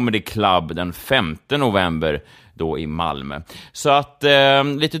Malmö Comedy Club den 5 november då i Malmö. Så att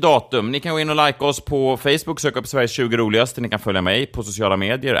lite datum. Ni kan gå in och like oss på Facebook, söka upp Sveriges 20 roligaste. Ni kan följa mig på sociala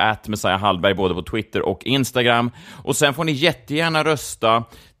medier @Messiah Hallberg både på Twitter och Instagram. Och sen får ni jättegärna rösta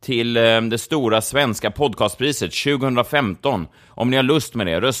till det stora svenska podcastpriset 2015. Om ni har lust med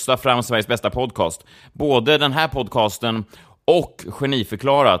det, rösta fram Sveriges bästa podcast. Både den här podcasten och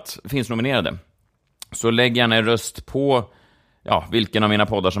Geniförklarat finns nominerade. Så lägg gärna en röst på vilken av mina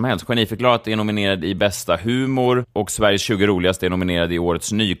poddar som helst. Geniförklarat är nominerad i bästa humor och Sveriges 20 roligaste är nominerad i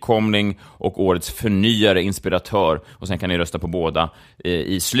årets nykomling och årets förnyare inspiratör. Och sen kan ni rösta på båda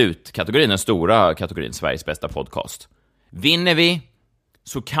i slutkategorin, den stora kategorin Sveriges bästa podcast. Vinner vi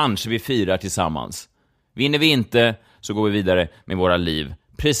så kanske vi firar tillsammans. Vinner vi inte så går vi vidare med våra liv.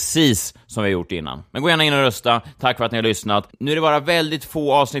 Precis som vi har gjort innan. Men gå gärna in och rösta. Tack för att ni har lyssnat. Nu är det bara väldigt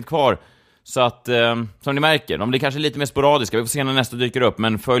få avsnitt kvar. Så att, som ni märker, de blir kanske lite mer sporadiska. Vi får se när nästa dyker upp.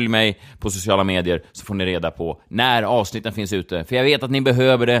 Men följ mig på sociala medier så får ni reda på när avsnitten finns ute. För jag vet att ni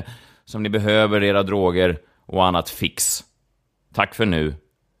behöver det. Som ni behöver era droger och annat fix. Tack för nu.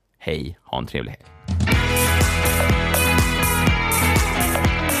 Hej, ha en trevlig helg.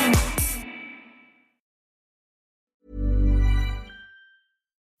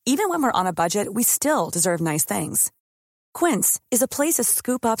 Even when we're on a budget, we still deserve nice things. Quince is a place to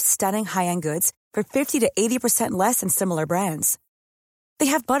scoop up stunning high-end goods for 50 to 80% less than similar brands. They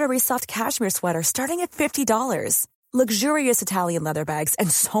have buttery soft cashmere sweaters starting at $50, luxurious Italian leather bags,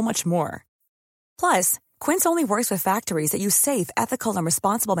 and so much more. Plus, Quince only works with factories that use safe, ethical, and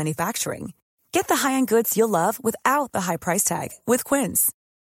responsible manufacturing. Get the high-end goods you'll love without the high price tag with Quince.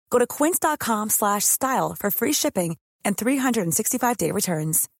 Go to quince.com/style for free shipping and 365-day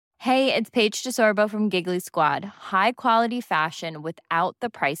returns. Hey, it's Paige DeSorbo from Giggly Squad. High quality fashion without the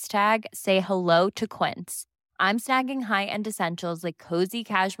price tag. Say hello to Quince. I'm snagging high-end essentials like cozy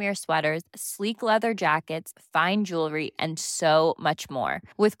cashmere sweaters, sleek leather jackets, fine jewelry, and so much more.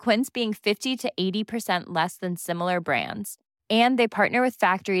 With Quince being 50 to 80% less than similar brands. And they partner with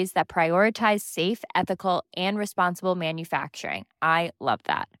factories that prioritize safe, ethical, and responsible manufacturing. I love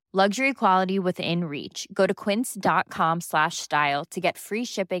that. Luxury quality within reach. Go to quince.com/style to get free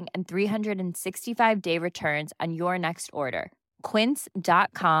shipping and 365-day returns on your next order.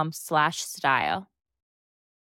 quince.com/style.